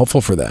really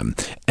helpful for them.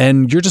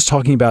 And you're just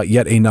talking about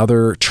yet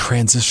another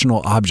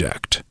transitional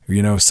object,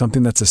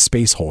 something that's a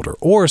space holder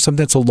or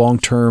something that's a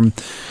long-term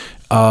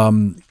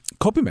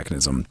coping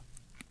mechanism.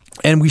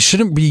 And we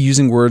shouldn't be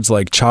using words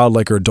like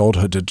childlike or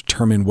adulthood to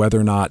determine whether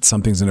or not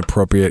something's an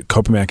appropriate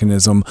coping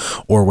mechanism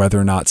or whether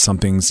or not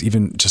something's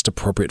even just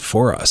appropriate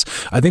for us.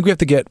 I think we have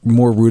to get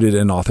more rooted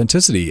in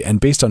authenticity.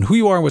 And based on who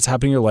you are and what's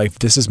happening in your life,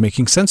 this is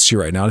making sense to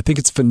you right now. And I think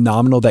it's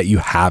phenomenal that you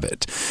have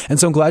it. And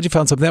so I'm glad you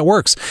found something that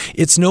works.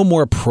 It's no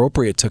more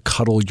appropriate to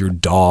cuddle your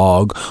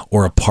dog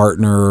or a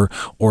partner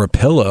or a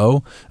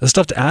pillow. A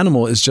stuffed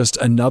animal is just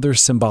another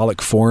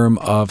symbolic form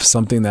of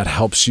something that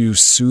helps you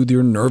soothe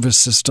your nervous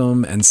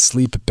system and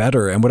sleep better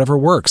and whatever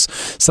works.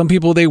 Some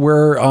people, they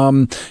wear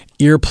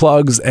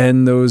earplugs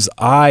and those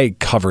eye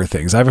cover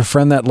things. I have a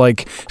friend that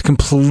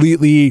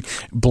completely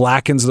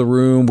blackens the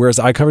room, wears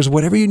eye covers,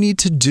 whatever you need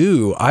to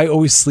do. I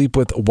always sleep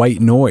with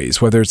white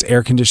noise, whether it's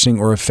air conditioning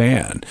or a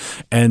fan.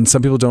 And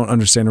some people don't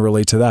understand or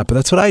relate to that, but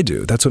that's what I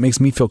do. That's what makes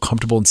me feel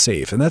comfortable and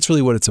safe. And that's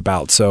really what it's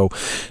about. So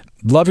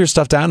love your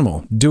stuffed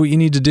animal. Do what you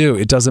need to do.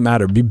 It doesn't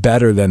matter. Be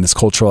better than this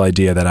cultural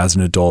idea that as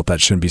an adult, that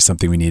shouldn't be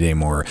something we need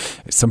anymore.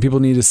 Some people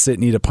need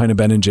a pint of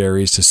Ben &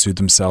 Jerry's to soothe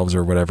themselves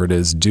or whatever it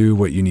is. Do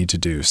what you need to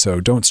do.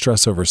 So don't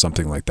stress over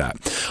something like that.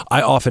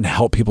 I often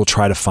help people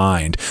try to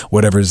find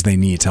whatever it is they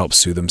need to help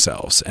soothe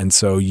themselves. And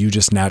so you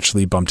just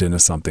naturally bumped into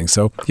something.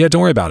 So yeah,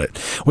 don't worry about it.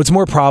 What's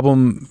more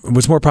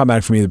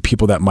problematic for me, the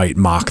people that might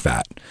mock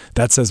that.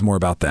 That says more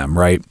about them,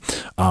 right?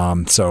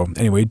 So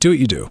anyway, do what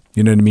you do.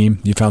 You know what I mean?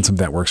 You found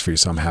something that works for you,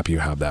 so I'm happy you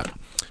have that.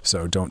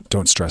 So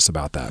don't stress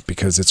about that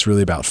because it's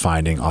really about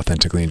finding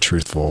authentically and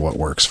truthful what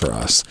works for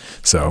us.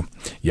 So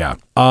yeah.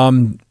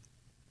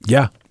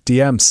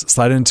 DMs.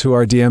 Slide into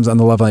our DMs on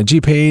the Loveline G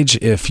page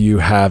if you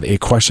have a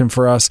question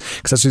for us,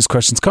 because that's where these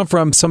questions come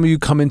from. Some of you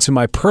come into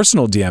my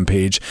personal DM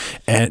page,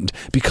 and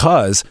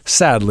because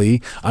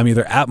sadly I'm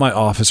either at my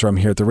office or I'm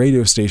here at the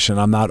radio station,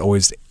 I'm not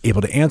always able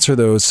to answer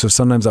those. So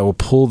sometimes I will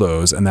pull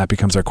those and that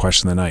becomes our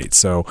question of the night.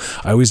 So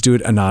I always do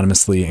it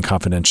anonymously and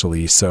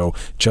confidentially. So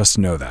just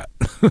know that,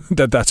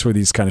 that's where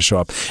these kind of show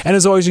up. And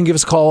as always, you can give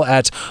us a call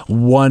at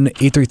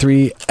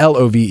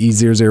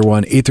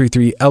 1-833-LOVE001,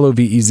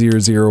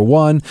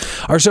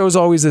 833-LOVE001. Our show, as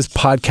always, is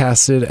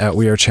podcasted at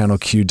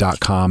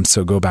wearechannelq.com.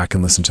 So go back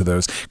and listen to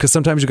those, because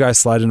sometimes you guys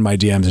slide into my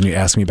DMs and you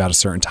ask me about a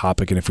certain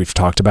topic and if we've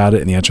talked about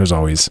it, and the answer is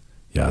always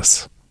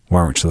yes. Why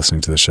aren't you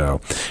listening to the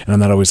show? And I'm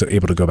not always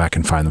able to go back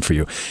and find them for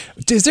you.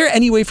 Is there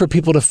any way for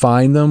people to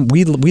find them?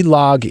 We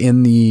log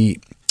in the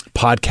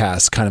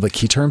podcast kind of like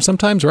key terms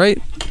sometimes,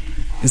 right?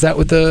 Is that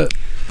with the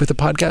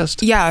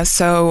podcast? Yeah,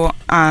 so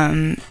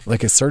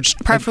like a search,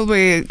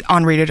 preferably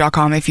on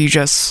radio.com. If you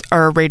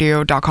or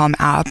radio.com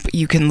app,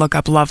 you can look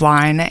up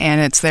Loveline and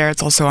it's there.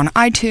 It's also on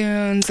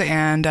iTunes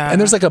and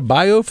there's like a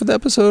bio for the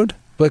episode?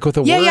 Like with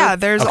a word? Yeah,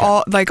 there's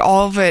all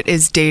of it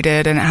is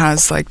dated, and it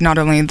has like not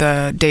only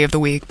the day of the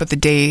week, but the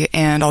date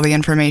and all the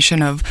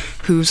information of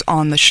who's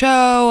on the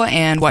show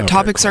and what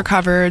topics are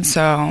covered.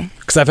 So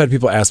because I've had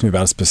people ask me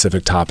about a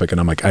specific topic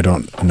and I'm like, I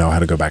don't know how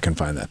to go back and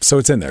find that. So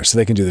it's in there so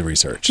they can do the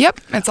research.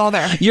 Yep, it's all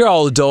there. You're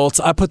all adults.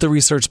 I put the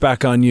research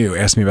back on you.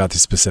 Ask me about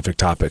these specific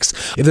topics.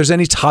 If there's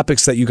any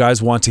topics that you guys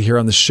want to hear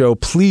on the show,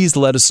 please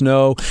let us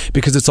know,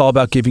 because it's all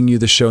about giving you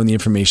the show and the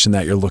information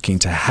that you're looking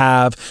to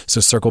have.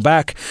 So circle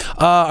back.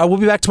 I will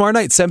be back tomorrow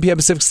night, 7 p.m.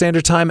 Pacific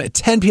Standard Time,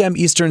 10 p.m.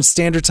 Eastern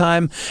Standard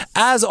Time.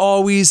 As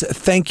always,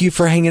 thank you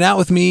for hanging out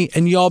with me,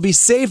 and y'all be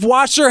safe.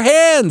 Wash your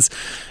hands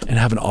and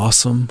have an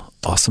awesome,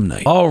 awesome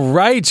night. All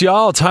right,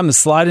 y'all. Time to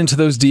slide into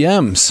those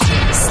DMs.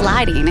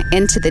 Sliding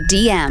into the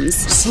DMs.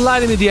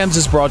 Sliding the DMs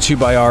is brought to you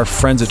by our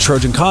friends at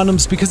Trojan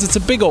Condoms because it's a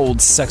big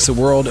old sexy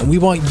world and we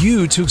want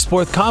you to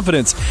explore with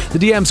confidence. The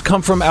DMs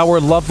come from our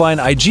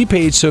Loveline IG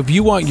page, so if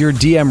you want your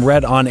DM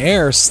read on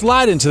air,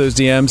 slide into those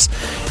DMs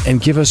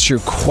and give us your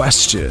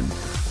question.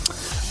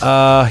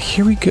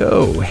 Here we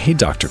go. Hey,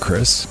 Dr.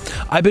 Chris.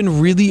 I've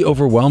been really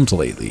overwhelmed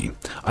lately.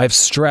 I have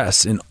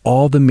stress in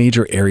all the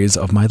major areas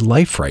of my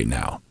life right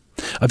now.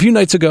 A few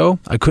nights ago,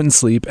 I couldn't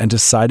sleep and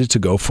decided to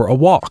go for a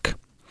walk.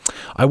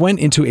 I went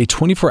into a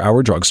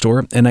 24-hour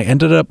drugstore and I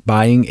ended up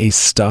buying a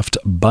stuffed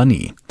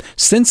bunny.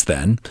 Since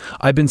then,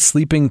 I've been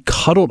sleeping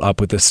cuddled up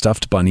with this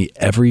stuffed bunny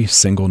every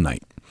single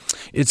night.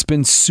 It's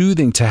been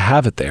soothing to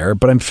have it there,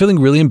 but I'm feeling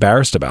really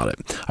embarrassed about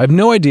it. I have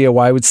no idea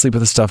why I would sleep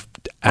with a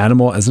stuffed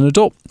animal as an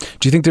adult.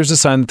 Do you think there's a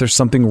sign that there's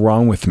something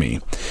wrong with me?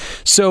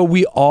 So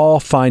we all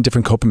find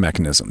different coping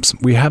mechanisms.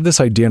 We have this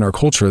idea in our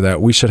culture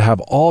that we should have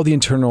all the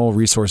internal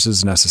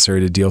resources necessary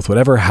to deal with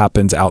whatever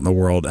happens out in the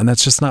world, and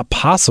that's just not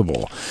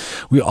possible.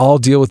 We all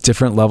deal with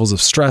different levels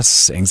of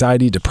stress,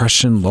 anxiety,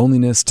 depression,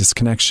 loneliness,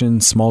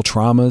 disconnection, small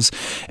traumas,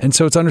 and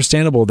so it's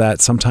understandable that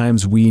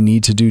sometimes we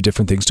need to do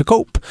different things to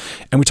cope.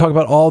 And we talk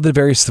about all the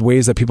various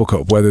ways that people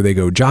cope, whether they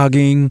go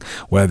jogging,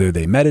 whether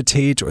they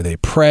meditate, or they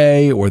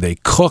pray, or they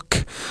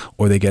cook,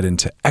 or they get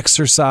into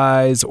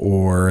exercise,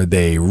 or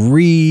they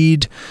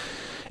read.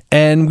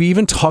 And we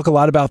even talk a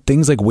lot about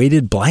things like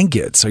weighted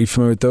blankets. Are you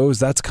familiar with those?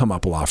 That's come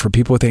up a lot for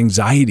people with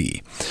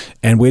anxiety.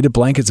 And weighted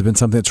blankets have been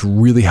something that's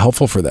really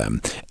helpful for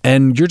them.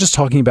 And you're just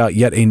talking about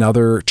yet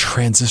another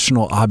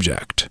transitional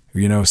object,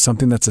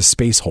 something that's a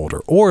space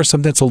holder or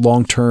something that's a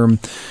long-term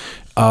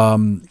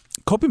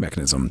coping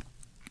mechanism.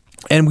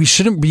 And we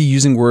shouldn't be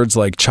using words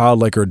like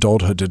childlike or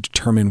adulthood to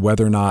determine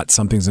whether or not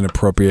something's an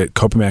appropriate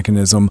coping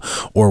mechanism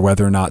or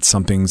whether or not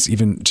something's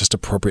even just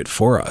appropriate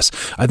for us.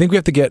 I think we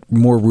have to get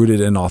more rooted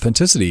in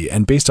authenticity.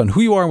 And based on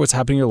who you are and what's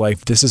happening in your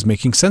life, this is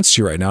making sense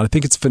to you right now. And I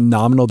think it's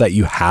phenomenal that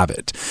you have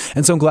it.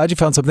 And so I'm glad you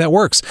found something that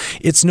works.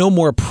 It's no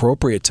more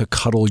appropriate to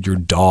cuddle your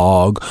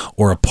dog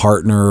or a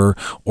partner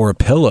or a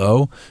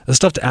pillow. A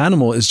stuffed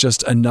animal is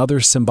just another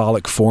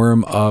symbolic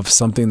form of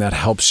something that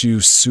helps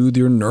you soothe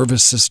your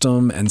nervous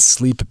system and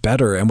sleep better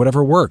and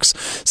whatever works.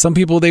 Some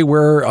people, they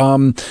wear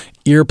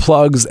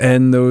earplugs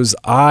and those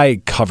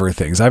eye cover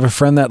things. I have a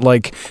friend that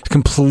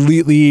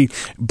completely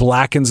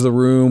blackens the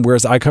room,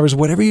 wears eye covers,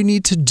 whatever you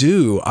need to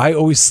do. I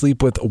always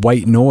sleep with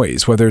white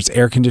noise, whether it's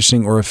air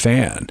conditioning or a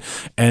fan.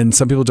 And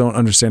some people don't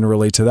understand or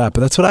relate to that,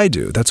 but that's what I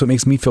do. That's what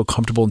makes me feel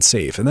comfortable and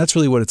safe. And that's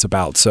really what it's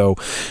about. So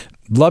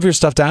love your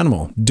stuffed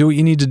animal. Do what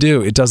you need to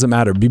do. It doesn't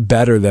matter. Be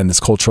better than this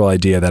cultural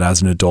idea that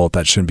as an adult,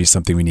 that shouldn't be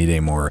something we need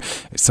anymore.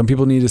 Some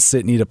people need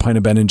a pint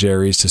of Ben &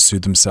 Jerry's to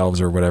soothe themselves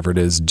or whatever it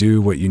is.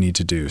 Do what you need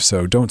to do.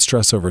 So don't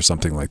stress over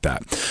something like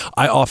that.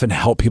 I often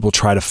help people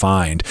try to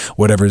find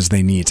whatever it is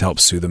they need to help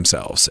soothe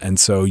themselves. And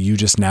so you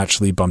just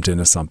naturally bumped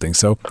into something.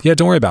 So yeah,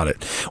 don't worry about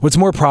it. What's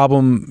more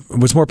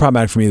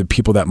problematic for me, the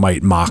people that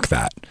might mock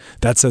that.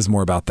 That says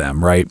more about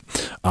them, right?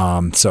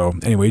 So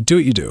anyway, do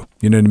what you do.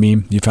 You know what I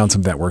mean? You found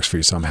something that works for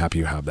you, so I'm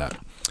happy you have that.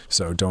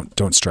 So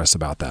don't stress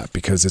about that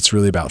because it's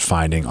really about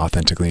finding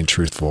authentically and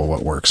truthful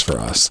what works for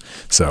us.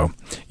 So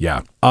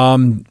yeah.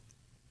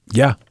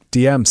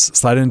 DMs.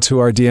 Slide into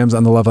our DMs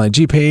on the Loveline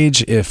IG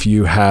page if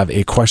you have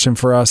a question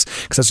for us,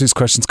 because that's where these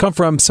questions come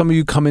from. Some of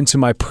you come into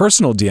my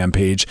personal DM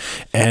page,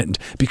 and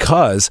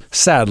because,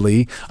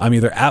 sadly, I'm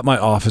either at my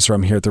office or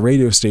I'm here at the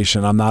radio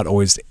station, I'm not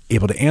always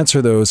able to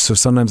answer those, so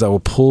sometimes I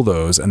will pull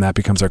those, and that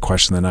becomes our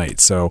question of the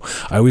night. So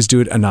I always do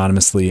it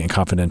anonymously and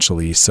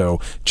confidentially, so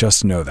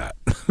just know that.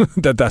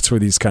 that's where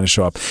these kind of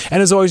show up.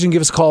 And as always, you can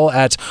give us a call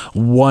at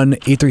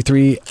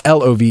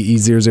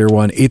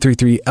 1-833-LOVE001,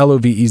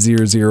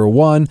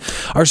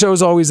 833-LOVE001. Our show,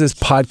 as always, is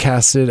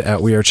podcasted at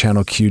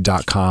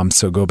wearechannelq.com,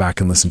 so go back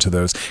and listen to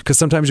those, because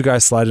sometimes you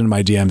guys slide into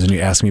my DMs and you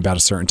ask me about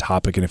a certain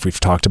topic, and if we've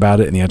talked about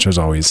it, and the answer is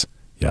always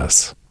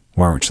yes.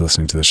 Why aren't you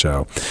listening to the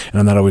show? And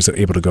I'm not always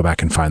able to go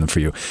back and find them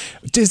for you.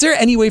 Is there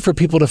any way for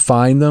people to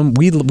find them?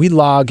 We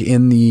log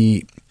in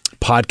the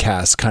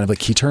podcast kind of like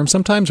key terms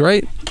sometimes,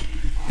 right?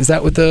 Is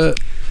that with the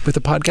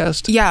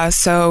podcast? Yeah,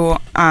 so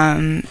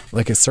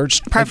like a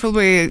search,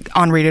 preferably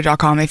on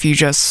radio.com. If you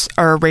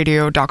or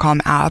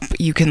radio.com app,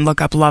 you can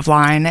look up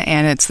Loveline,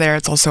 and it's there.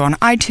 It's also on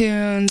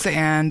iTunes,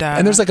 and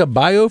there's like a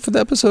bio for the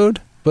episode.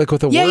 Like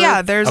with a word?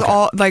 Yeah, there's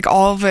okay.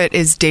 all of it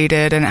is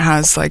dated, and it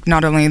has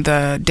not only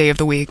the day of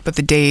the week, but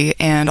the date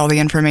and all the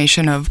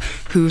information of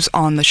who's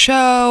on the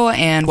show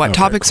and what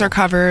topics are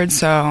covered.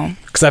 So,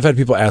 because I've had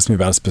people ask me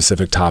about a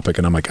specific topic,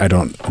 and I'm like, I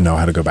don't know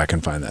how to go back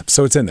and find that.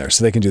 So it's in there,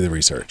 so they can do the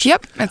research.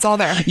 Yep, it's all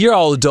there. You're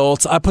all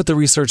adults. I put the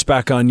research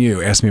back on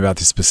you. Ask me about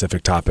these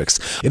specific topics.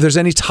 If there's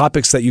any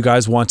topics that you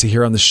guys want to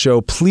hear on the show,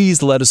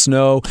 please let us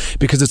know,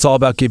 because it's all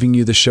about giving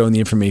you the show and the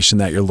information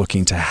that you're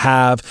looking to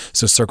have.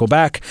 So circle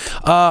back.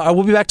 I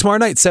will be back tomorrow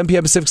night, 7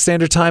 p.m. Pacific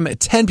Standard Time,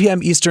 at 10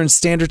 p.m. Eastern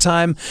Standard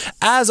Time.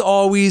 As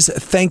always,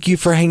 thank you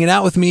for hanging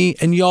out with me,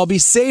 and y'all be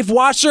safe,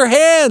 wash your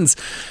hands,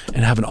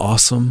 and have an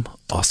awesome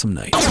awesome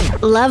night.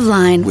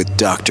 Loveline with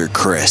Dr.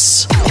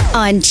 Chris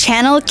on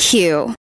Channel Q.